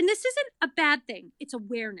 and this isn't a bad thing, it's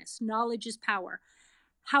awareness, knowledge is power,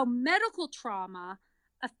 how medical trauma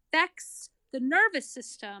affects the nervous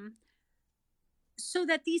system, so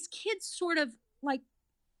that these kids sort of like,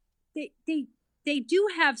 they do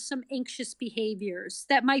have some anxious behaviors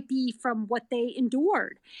that might be from what they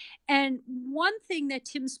endured. And one thing that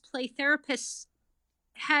Tim's play therapist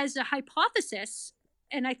has a hypothesis,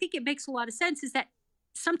 and I think it makes a lot of sense, is that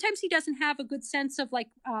sometimes he doesn't have a good sense of like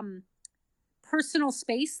personal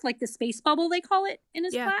space, like the space bubble they call it in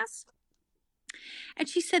his class. And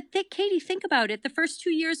she said, Katie, think about it. The first 2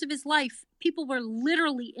 years of his life, people were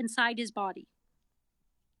literally inside his body.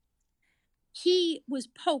 He was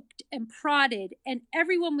poked and prodded, and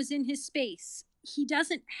everyone was in his space. He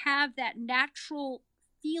doesn't have that natural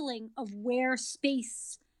feeling of where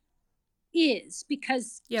space is,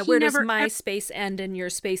 because where does my space end and your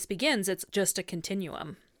space begins? It's just a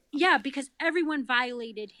continuum. Yeah, because everyone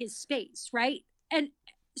violated his space, right? And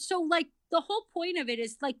so like the whole point of it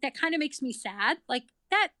is like, that kind of makes me sad. Like,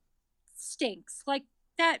 that stinks. Like,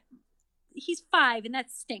 that he's 5 and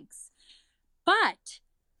that stinks. But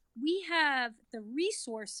we have the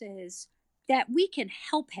resources that we can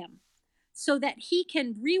help him, so that he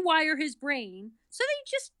can rewire his brain, so that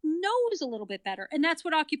he just knows a little bit better. And that's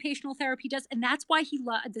what occupational therapy does. And that's why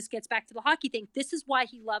this gets back to the hockey thing. This is why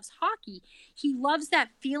he loves hockey. He loves that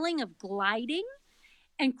feeling of gliding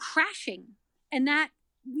and crashing. And that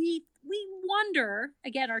we wonder,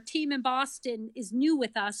 again, our team in Boston is new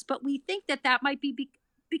with us, but we think that might be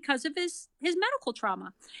because of his medical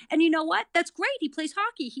trauma. And you know what? That's great. He plays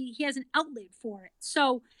hockey. He has an outlet for it.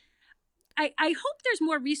 So I hope there's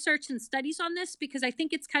more research and studies on this, because I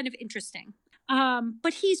think it's kind of interesting.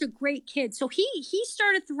 But he's a great kid. So he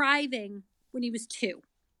started thriving when he was 2.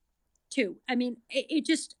 I mean, it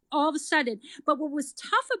just all of a sudden. But what was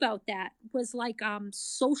tough about that was like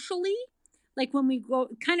socially, like when we go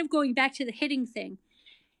kind of going back to the hitting thing,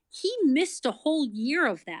 he missed a whole year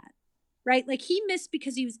of that. Right? Like, he missed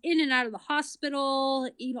because he was in and out of the hospital,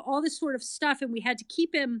 all this sort of stuff. And we had to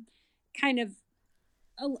keep him kind of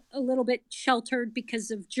a little bit sheltered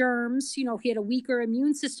because of germs. He had a weaker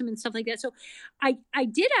immune system and stuff like that. So I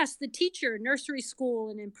did ask the teacher in nursery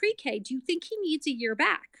school and in pre-K, do you think he needs a year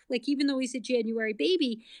back? Like, even though he's a January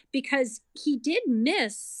baby, because he did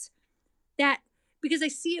miss that, because I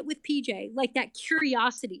see it with PJ, like that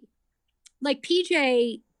curiosity. Like,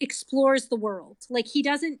 PJ explores the world. Like, he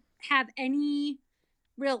doesn't have any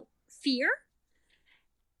real fear.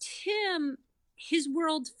 Tim, his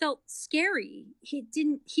world felt scary. He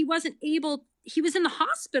was in the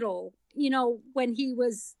hospital, when he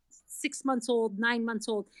was 6 months old, 9 months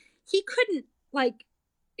old. He couldn't like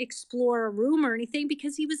explore a room or anything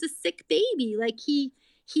because he was a sick baby. Like, he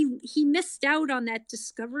missed out on that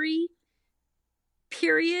discovery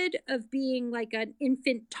period of being like an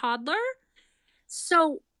infant toddler.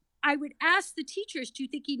 So I would ask the teachers, do you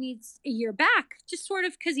think he needs a year back? Just sort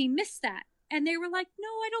of because he missed that. And they were like, no,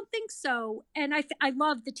 I don't think so. And I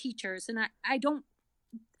love the teachers, and I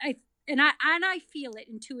feel it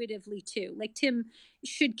intuitively too. Like Tim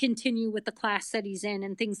should continue with the class that he's in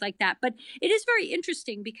and things like that. But it is very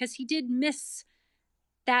interesting because he did miss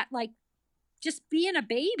that, like, just being a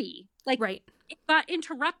baby. Like, right. It got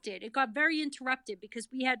interrupted. It got very interrupted because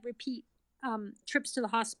we had repeat trips to the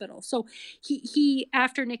hospital. So he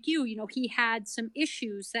after NICU, he had some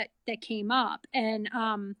issues that came up, and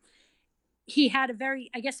he had a very,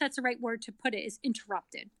 I guess that's the right word to put it, is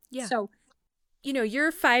interrupted. Yeah. So,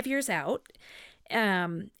 you're 5 years out.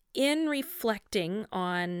 In reflecting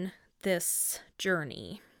on this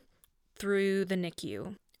journey through the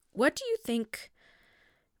NICU, what do you think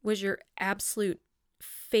was your absolute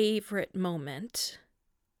favorite moment,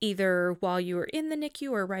 either while you were in the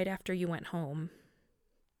NICU or right after you went home?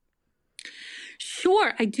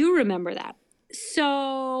 Sure, I do remember that.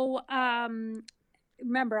 So,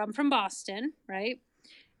 remember, I'm from Boston, right?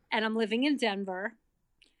 And I'm living in Denver.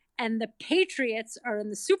 And the Patriots are in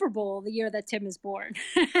the Super Bowl the year that Tim is born.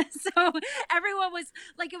 So everyone was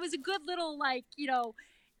like, it was a good little, like,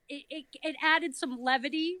 it added some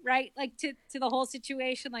levity, right? Like to the whole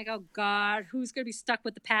situation. Like, oh God, who's going to be stuck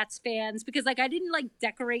with the Pats fans? Because like, I didn't like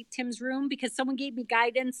decorate Tim's room because someone gave me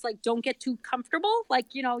guidance, like, don't get too comfortable. Like,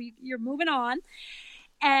 you're moving on.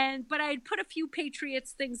 But I'd put a few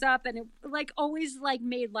Patriots things up, and it like always like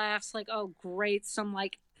made laughs. Like, oh great, some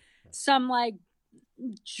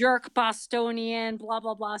jerk Bostonian, blah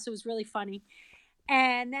blah blah. So it was really funny.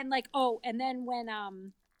 And then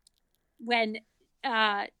when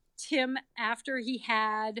Tim, after he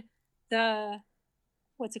had the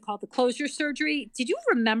closure surgery, did you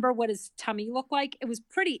remember what his tummy looked like? It was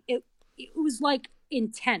it was like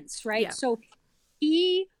intense, right? Yeah. So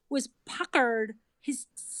he was puckered. His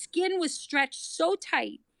skin was stretched so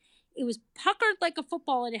tight. It was puckered like a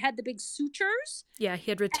football, and it had the big sutures. Yeah, he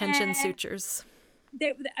had retention sutures.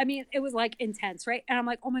 It was like intense, right? And I'm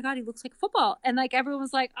like, oh my God, he looks like football. And like everyone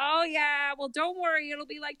was like, oh yeah, well don't worry, it'll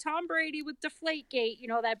be like Tom Brady with Deflategate,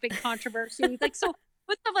 that big controversy. Like, so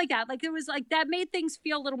with stuff like that, like it was like that made things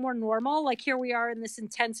feel a little more normal. Like here we are in this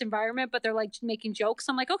intense environment, but they're like making jokes.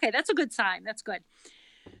 I'm like, okay, that's a good sign. That's good.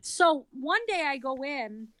 So one day I go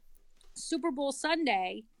in Super Bowl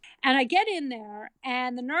Sunday, and I get in there,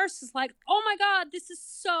 and the nurse is like, oh my God, this is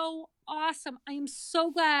so awesome. I am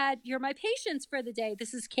so glad you're my patients for the day.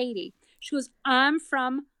 This is Katie. She goes, I'm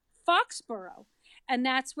from Foxborough, and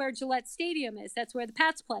that's where Gillette Stadium is. That's where the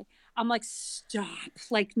Pats play. I'm like, stop.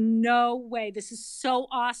 Like, no way. This is so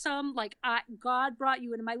awesome. Like, God brought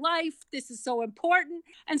you into my life. This is so important.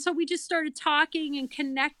 And so we just started talking and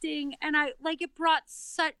connecting, and it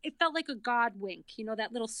felt like a God wink,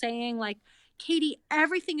 that little saying, like, Katie,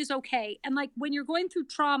 everything is okay. And like when you're going through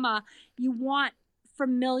trauma, you want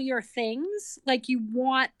familiar things, like you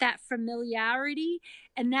want that familiarity.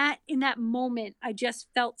 And that in that moment, I just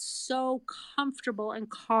felt so comfortable and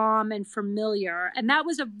calm and familiar. And that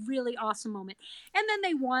was a really awesome moment. And then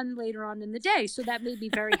they won later on in the day. So that made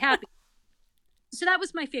me very happy. So that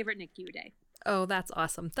was my favorite NICU day. Oh, that's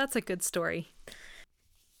awesome. That's a good story.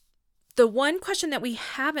 The one question that we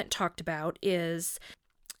haven't talked about is,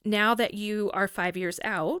 now that you are 5 years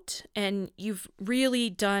out and you've really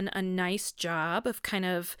done a nice job of kind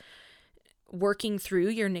of working through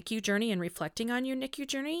your NICU journey and reflecting on your NICU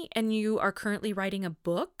journey, and you are currently writing a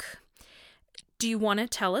book, do you want to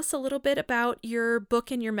tell us a little bit about your book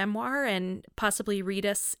and your memoir and possibly read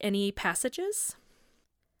us any passages?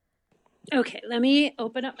 Okay, let me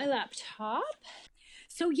open up my laptop.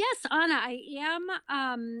 So yes, Anna, I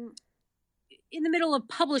am in the middle of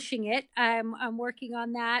publishing it. I'm working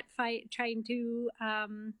on that, trying to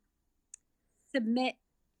submit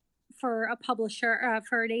for a publisher,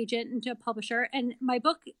 for an agent and to a publisher. And my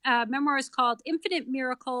book memoir is called Infinite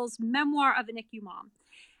Miracles, Memoir of a NICU Mom.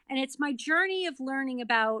 And it's my journey of learning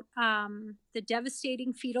about the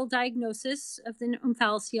devastating fetal diagnosis of the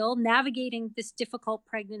omphalocele, navigating this difficult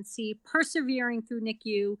pregnancy, persevering through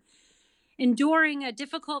NICU, enduring a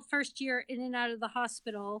difficult first year in and out of the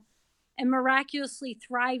hospital, and miraculously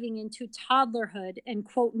thriving into toddlerhood and,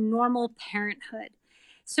 quote, normal parenthood.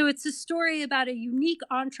 So it's a story about a unique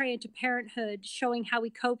entree into parenthood, showing how we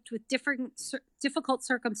coped with difficult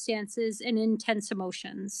circumstances and intense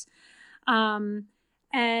emotions.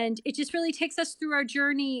 And it just really takes us through our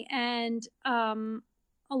journey and a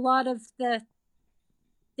lot of the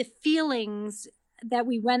feelings that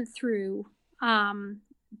we went through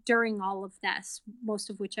during all of this, most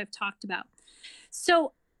of which I've talked about.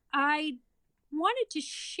 So I wanted to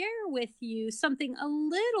share with you something a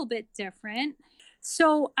little bit different.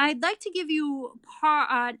 So I'd like to give you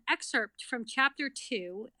an excerpt from chapter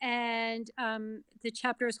 2, and the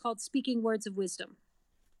chapter is called Speaking Words of Wisdom.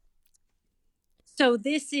 So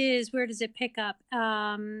this is, where does it pick up?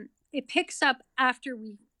 It picks up after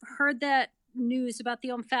we heard that news about the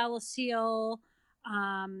omphalocele,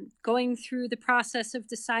 going through the process of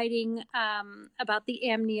deciding about the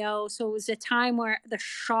amnio. So it was a time where the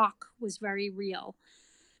shock was very real.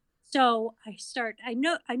 So I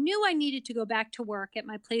knew I needed to go back to work at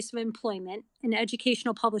my place of employment, an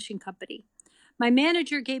educational publishing company. My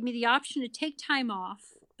manager gave me the option to take time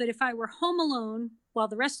off, but if I were home alone while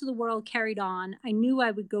the rest of the world carried on, I knew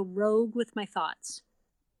I would go rogue with my thoughts.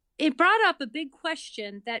 It brought up a big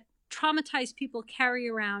question that traumatized people carry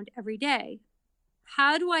around every day.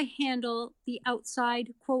 How do I handle the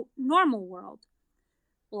outside, quote, normal world?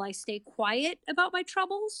 Will I stay quiet about my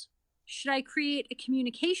troubles? Should I create a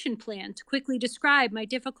communication plan to quickly describe my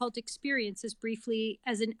difficult experiences briefly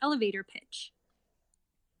as an elevator pitch?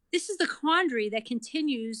 This is the quandary that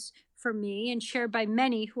continues for me and shared by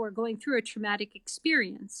many who are going through a traumatic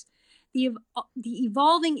experience. The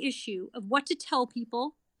evolving issue of what to tell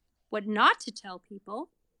people, what not to tell people,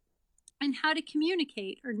 and how to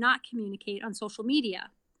communicate or not communicate on social media.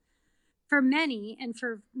 For many, and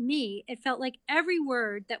for me, it felt like every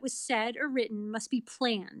word that was said or written must be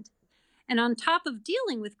planned. And on top of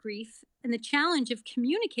dealing with grief and the challenge of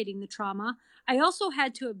communicating the trauma, I also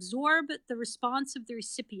had to absorb the response of the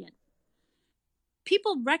recipient.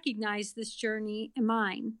 People recognize this journey in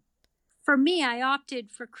mine. For me, I opted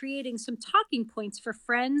for creating some talking points for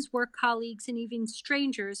friends, work colleagues, and even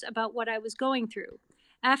strangers about what I was going through.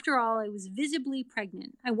 After all, I was visibly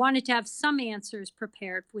pregnant. I wanted to have some answers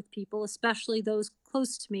prepared with people, especially those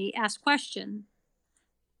close to me, ask questions.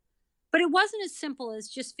 But it wasn't as simple as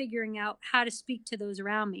just figuring out how to speak to those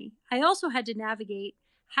around me. I also had to navigate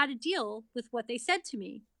how to deal with what they said to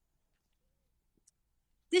me.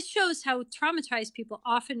 This shows how traumatized people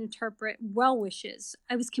often interpret well wishes.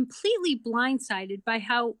 I was completely blindsided by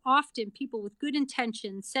how often people with good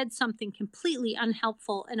intentions said something completely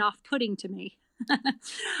unhelpful and off-putting to me.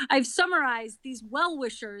 I've summarized these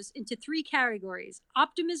well-wishers into 3 categories: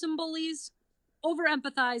 optimism bullies,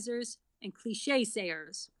 over-empathizers, and cliche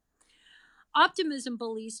sayers. Optimism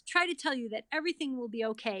bullies try to tell you that everything will be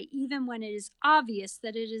okay, even when it is obvious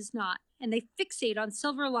that it is not, and they fixate on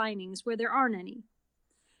silver linings where there aren't any.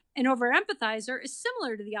 An over-empathizer is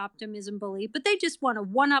similar to the optimism bully, but they just want to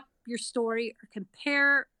one-up your story or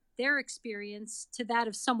compare their experience to that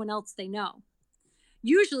of someone else they know.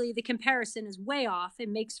 Usually, the comparison is way off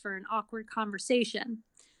and makes for an awkward conversation.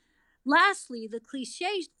 Lastly, the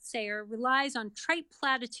cliche sayer relies on trite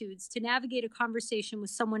platitudes to navigate a conversation with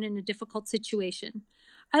someone in a difficult situation.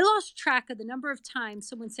 I lost track of the number of times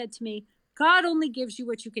someone said to me, "God only gives you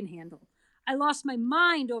what you can handle." I lost my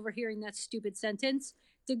mind overhearing that stupid sentence.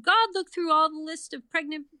 Did God look through all the list of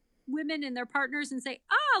pregnant women and their partners and say,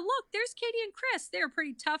 look, there's Katie and Chris. They're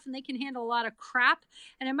pretty tough and they can handle a lot of crap,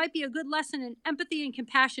 and it might be a good lesson in empathy and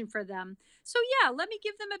compassion for them. So yeah, let me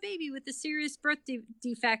give them a baby with a serious birth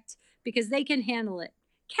defect because they can handle it.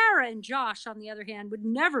 Kara and Josh, on the other hand, would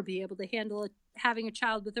never be able to handle having a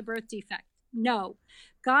child with a birth defect. No,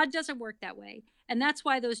 God doesn't work that way. And that's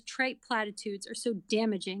why those trite platitudes are so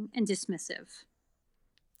damaging and dismissive.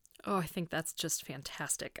 Oh, I think that's just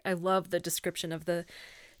fantastic. I love the description of the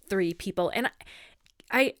 3 people. And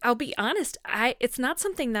I'll be honest, it's not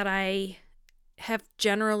something that I have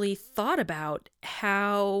generally thought about,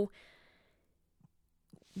 how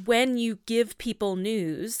when you give people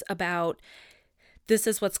news about this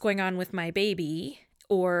is what's going on with my baby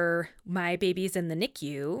or my baby's in the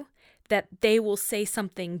NICU, that they will say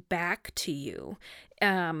something back to you.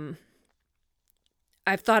 I've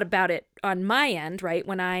thought about it on my end, right?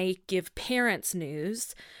 When I give parents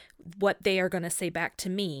news, what they are going to say back to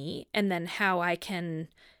me, and then how I can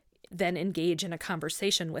then engage in a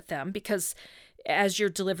conversation with them. Because as you're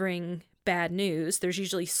delivering bad news, there's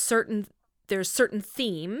usually certain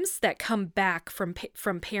themes that come back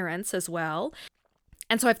from parents as well.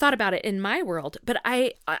 And so I've thought about it in my world, but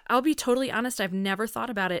I'll be totally honest, I've never thought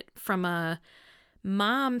about it from a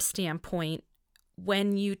mom standpoint.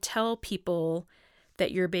 When you tell people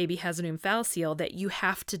that your baby has an omphalocele, that you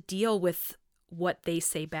have to deal with what they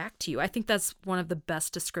say back to you. I think that's one of the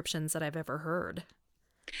best descriptions that I've ever heard.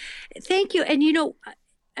 Thank you.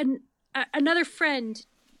 And another friend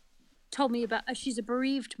told me about, she's a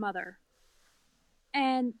bereaved mother.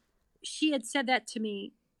 And she had said that to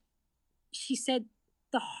me. She said,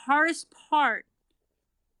 the hardest part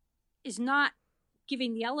is not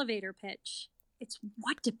giving the elevator pitch. It's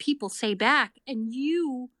what do people say back? And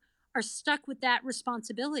you are stuck with that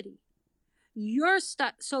responsibility. you're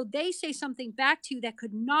stuck. So they say something back to you that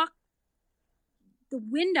could knock the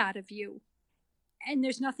wind out of you. And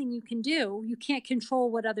there's nothing you can do. You can't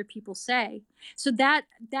control what other people say. So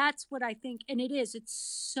that's what I think. And it's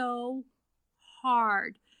so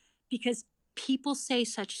hard because people say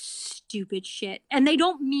such stupid shit and they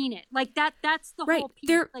don't mean it. Like that's the whole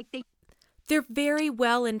piece. They're very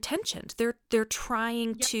well intentioned. They're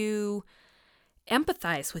trying to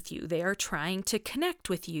empathize with you. They are trying to connect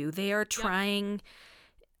with you. They are trying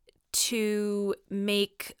to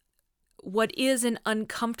make what is an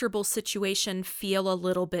uncomfortable situation feel a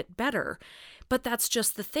little bit better. But that's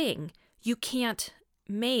just the thing. You can't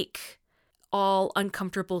make all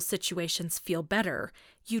uncomfortable situations feel better.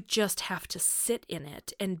 You just have to sit in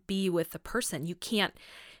it and be with the person. You can't,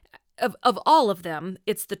 of all of them,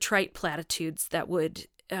 it's the trite platitudes that would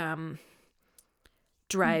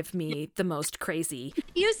drive me the most crazy.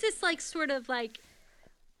 Use this like sort of like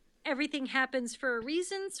everything happens for a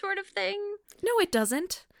reason sort of thing. No, it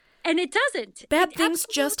doesn't. And it doesn't. Bad things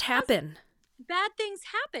just happen. Bad things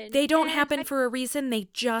happen. They don't happen for a reason. They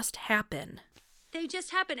just happen. They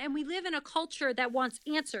just happen. And we live in a culture that wants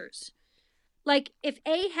answers. Like if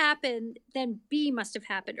A happened, then B must have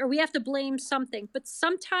happened. Or we have to blame something. But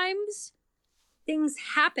sometimes things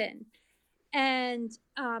happen. And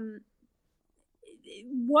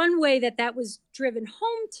one way that was driven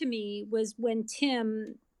home to me was when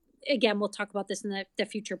Tim... Again, we'll talk about this in the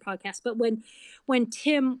future podcast. But when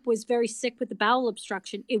Tim was very sick with the bowel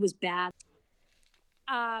obstruction, it was bad.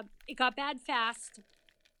 It got bad fast.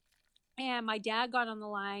 And my dad got on the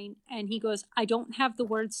line and he goes, I don't have the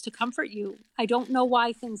words to comfort you. I don't know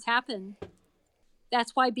why things happen.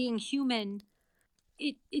 That's why being human,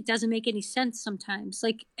 it doesn't make any sense sometimes.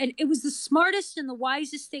 Like, and it was the smartest and the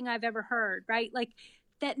wisest thing I've ever heard, right? Like,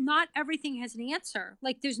 that not everything has an answer.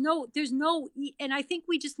 Like there's no, and I think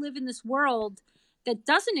we just live in this world that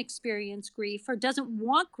doesn't experience grief or doesn't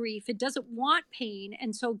want grief. It doesn't want pain.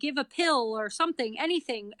 And so give a pill or something,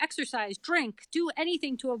 anything, exercise, drink, do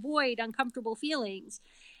anything to avoid uncomfortable feelings.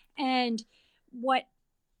 And what,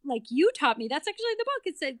 like you taught me, that's actually the book.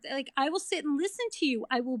 It said like, I will sit and listen to you.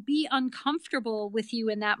 I will be uncomfortable with you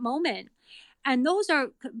in that moment. And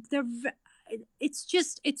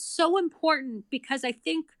it's so important because I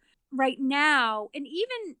think right now, and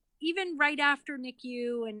even right after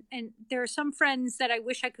NICU, and there are some friends that I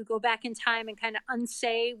wish I could go back in time and kind of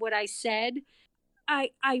unsay what I said.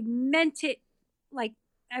 I meant it like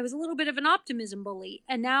I was a little bit of an optimism bully.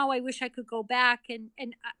 And now I wish I could go back. And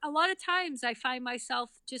a lot of times I find myself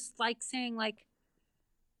just like saying like,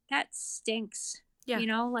 that stinks. Yeah. You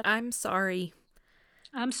know, like, I'm sorry.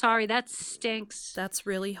 That stinks. That's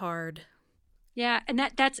really hard. Yeah, and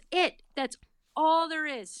that's it. That's all there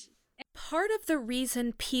is. Part of the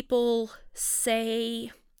reason people say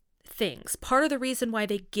things, part of the reason why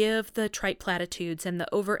they give the trite platitudes and the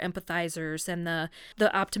over empathizers and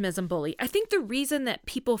the optimism bully, I think the reason that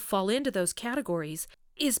people fall into those categories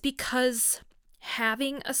is because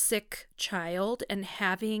having a sick child and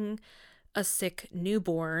having a sick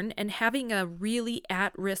newborn and having a really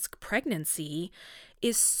at-risk pregnancy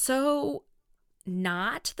is so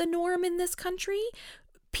not the norm in this country.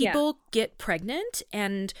 People get pregnant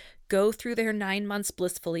and go through their 9 months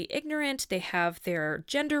blissfully ignorant. They have their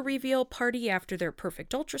gender reveal party after their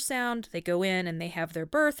perfect ultrasound. They go in and they have their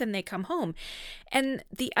birth and they come home. And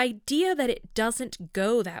the idea that it doesn't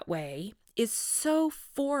go that way is so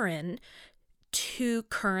foreign to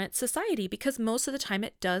current society because most of the time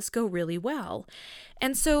it does go really well.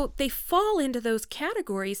 And so they fall into those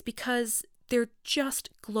categories because they're just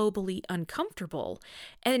globally uncomfortable.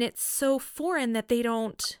 And it's so foreign that they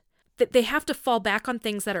have to fall back on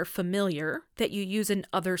things that are familiar that you use in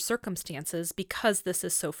other circumstances because this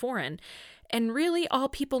is so foreign. And really all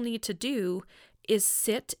people need to do is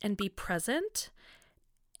sit and be present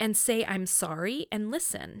and say, I'm sorry, and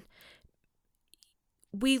listen.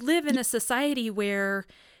 We live in a society where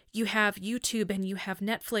you have YouTube and you have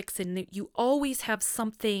Netflix and you always have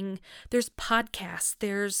something. There's podcasts,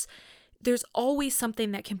 there's always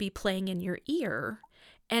something that can be playing in your ear,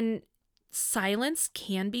 and silence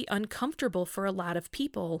can be uncomfortable for a lot of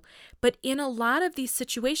people. But in a lot of these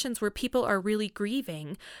situations where people are really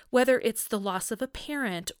grieving, whether it's the loss of a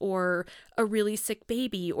parent or a really sick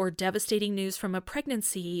baby or devastating news from a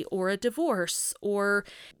pregnancy or a divorce or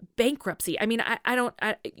bankruptcy, I mean,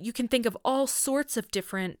 you can think of all sorts of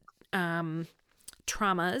different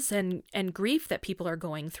traumas and grief that people are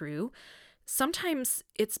going through. Sometimes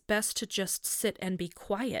it's best to just sit and be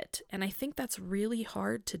quiet. And I think that's really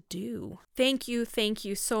hard to do. Thank you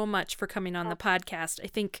so much for coming on the podcast. I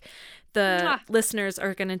think the listeners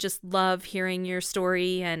are going to just love hearing your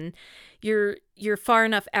story, and you're far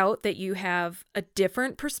enough out that you have a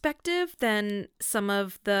different perspective than some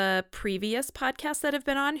of the previous podcasts that have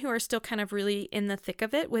been on, who are still kind of really in the thick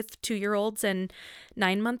of it with 2-year-olds and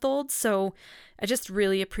 9-month-olds. So I just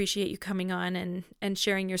really appreciate you coming on and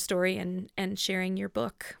sharing your story and sharing your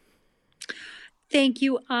book. Thank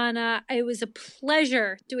you, Anna. It was a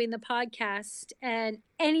pleasure doing the podcast, and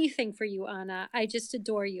anything for you, Anna. I just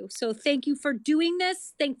adore you. So thank you for doing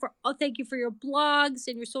this. Thank you for your blogs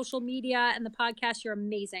and your social media and the podcast. You're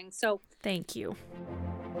amazing. So thank you.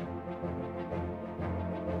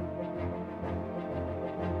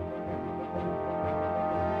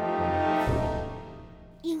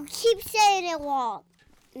 You keep saying it wrong.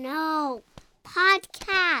 No, podcast.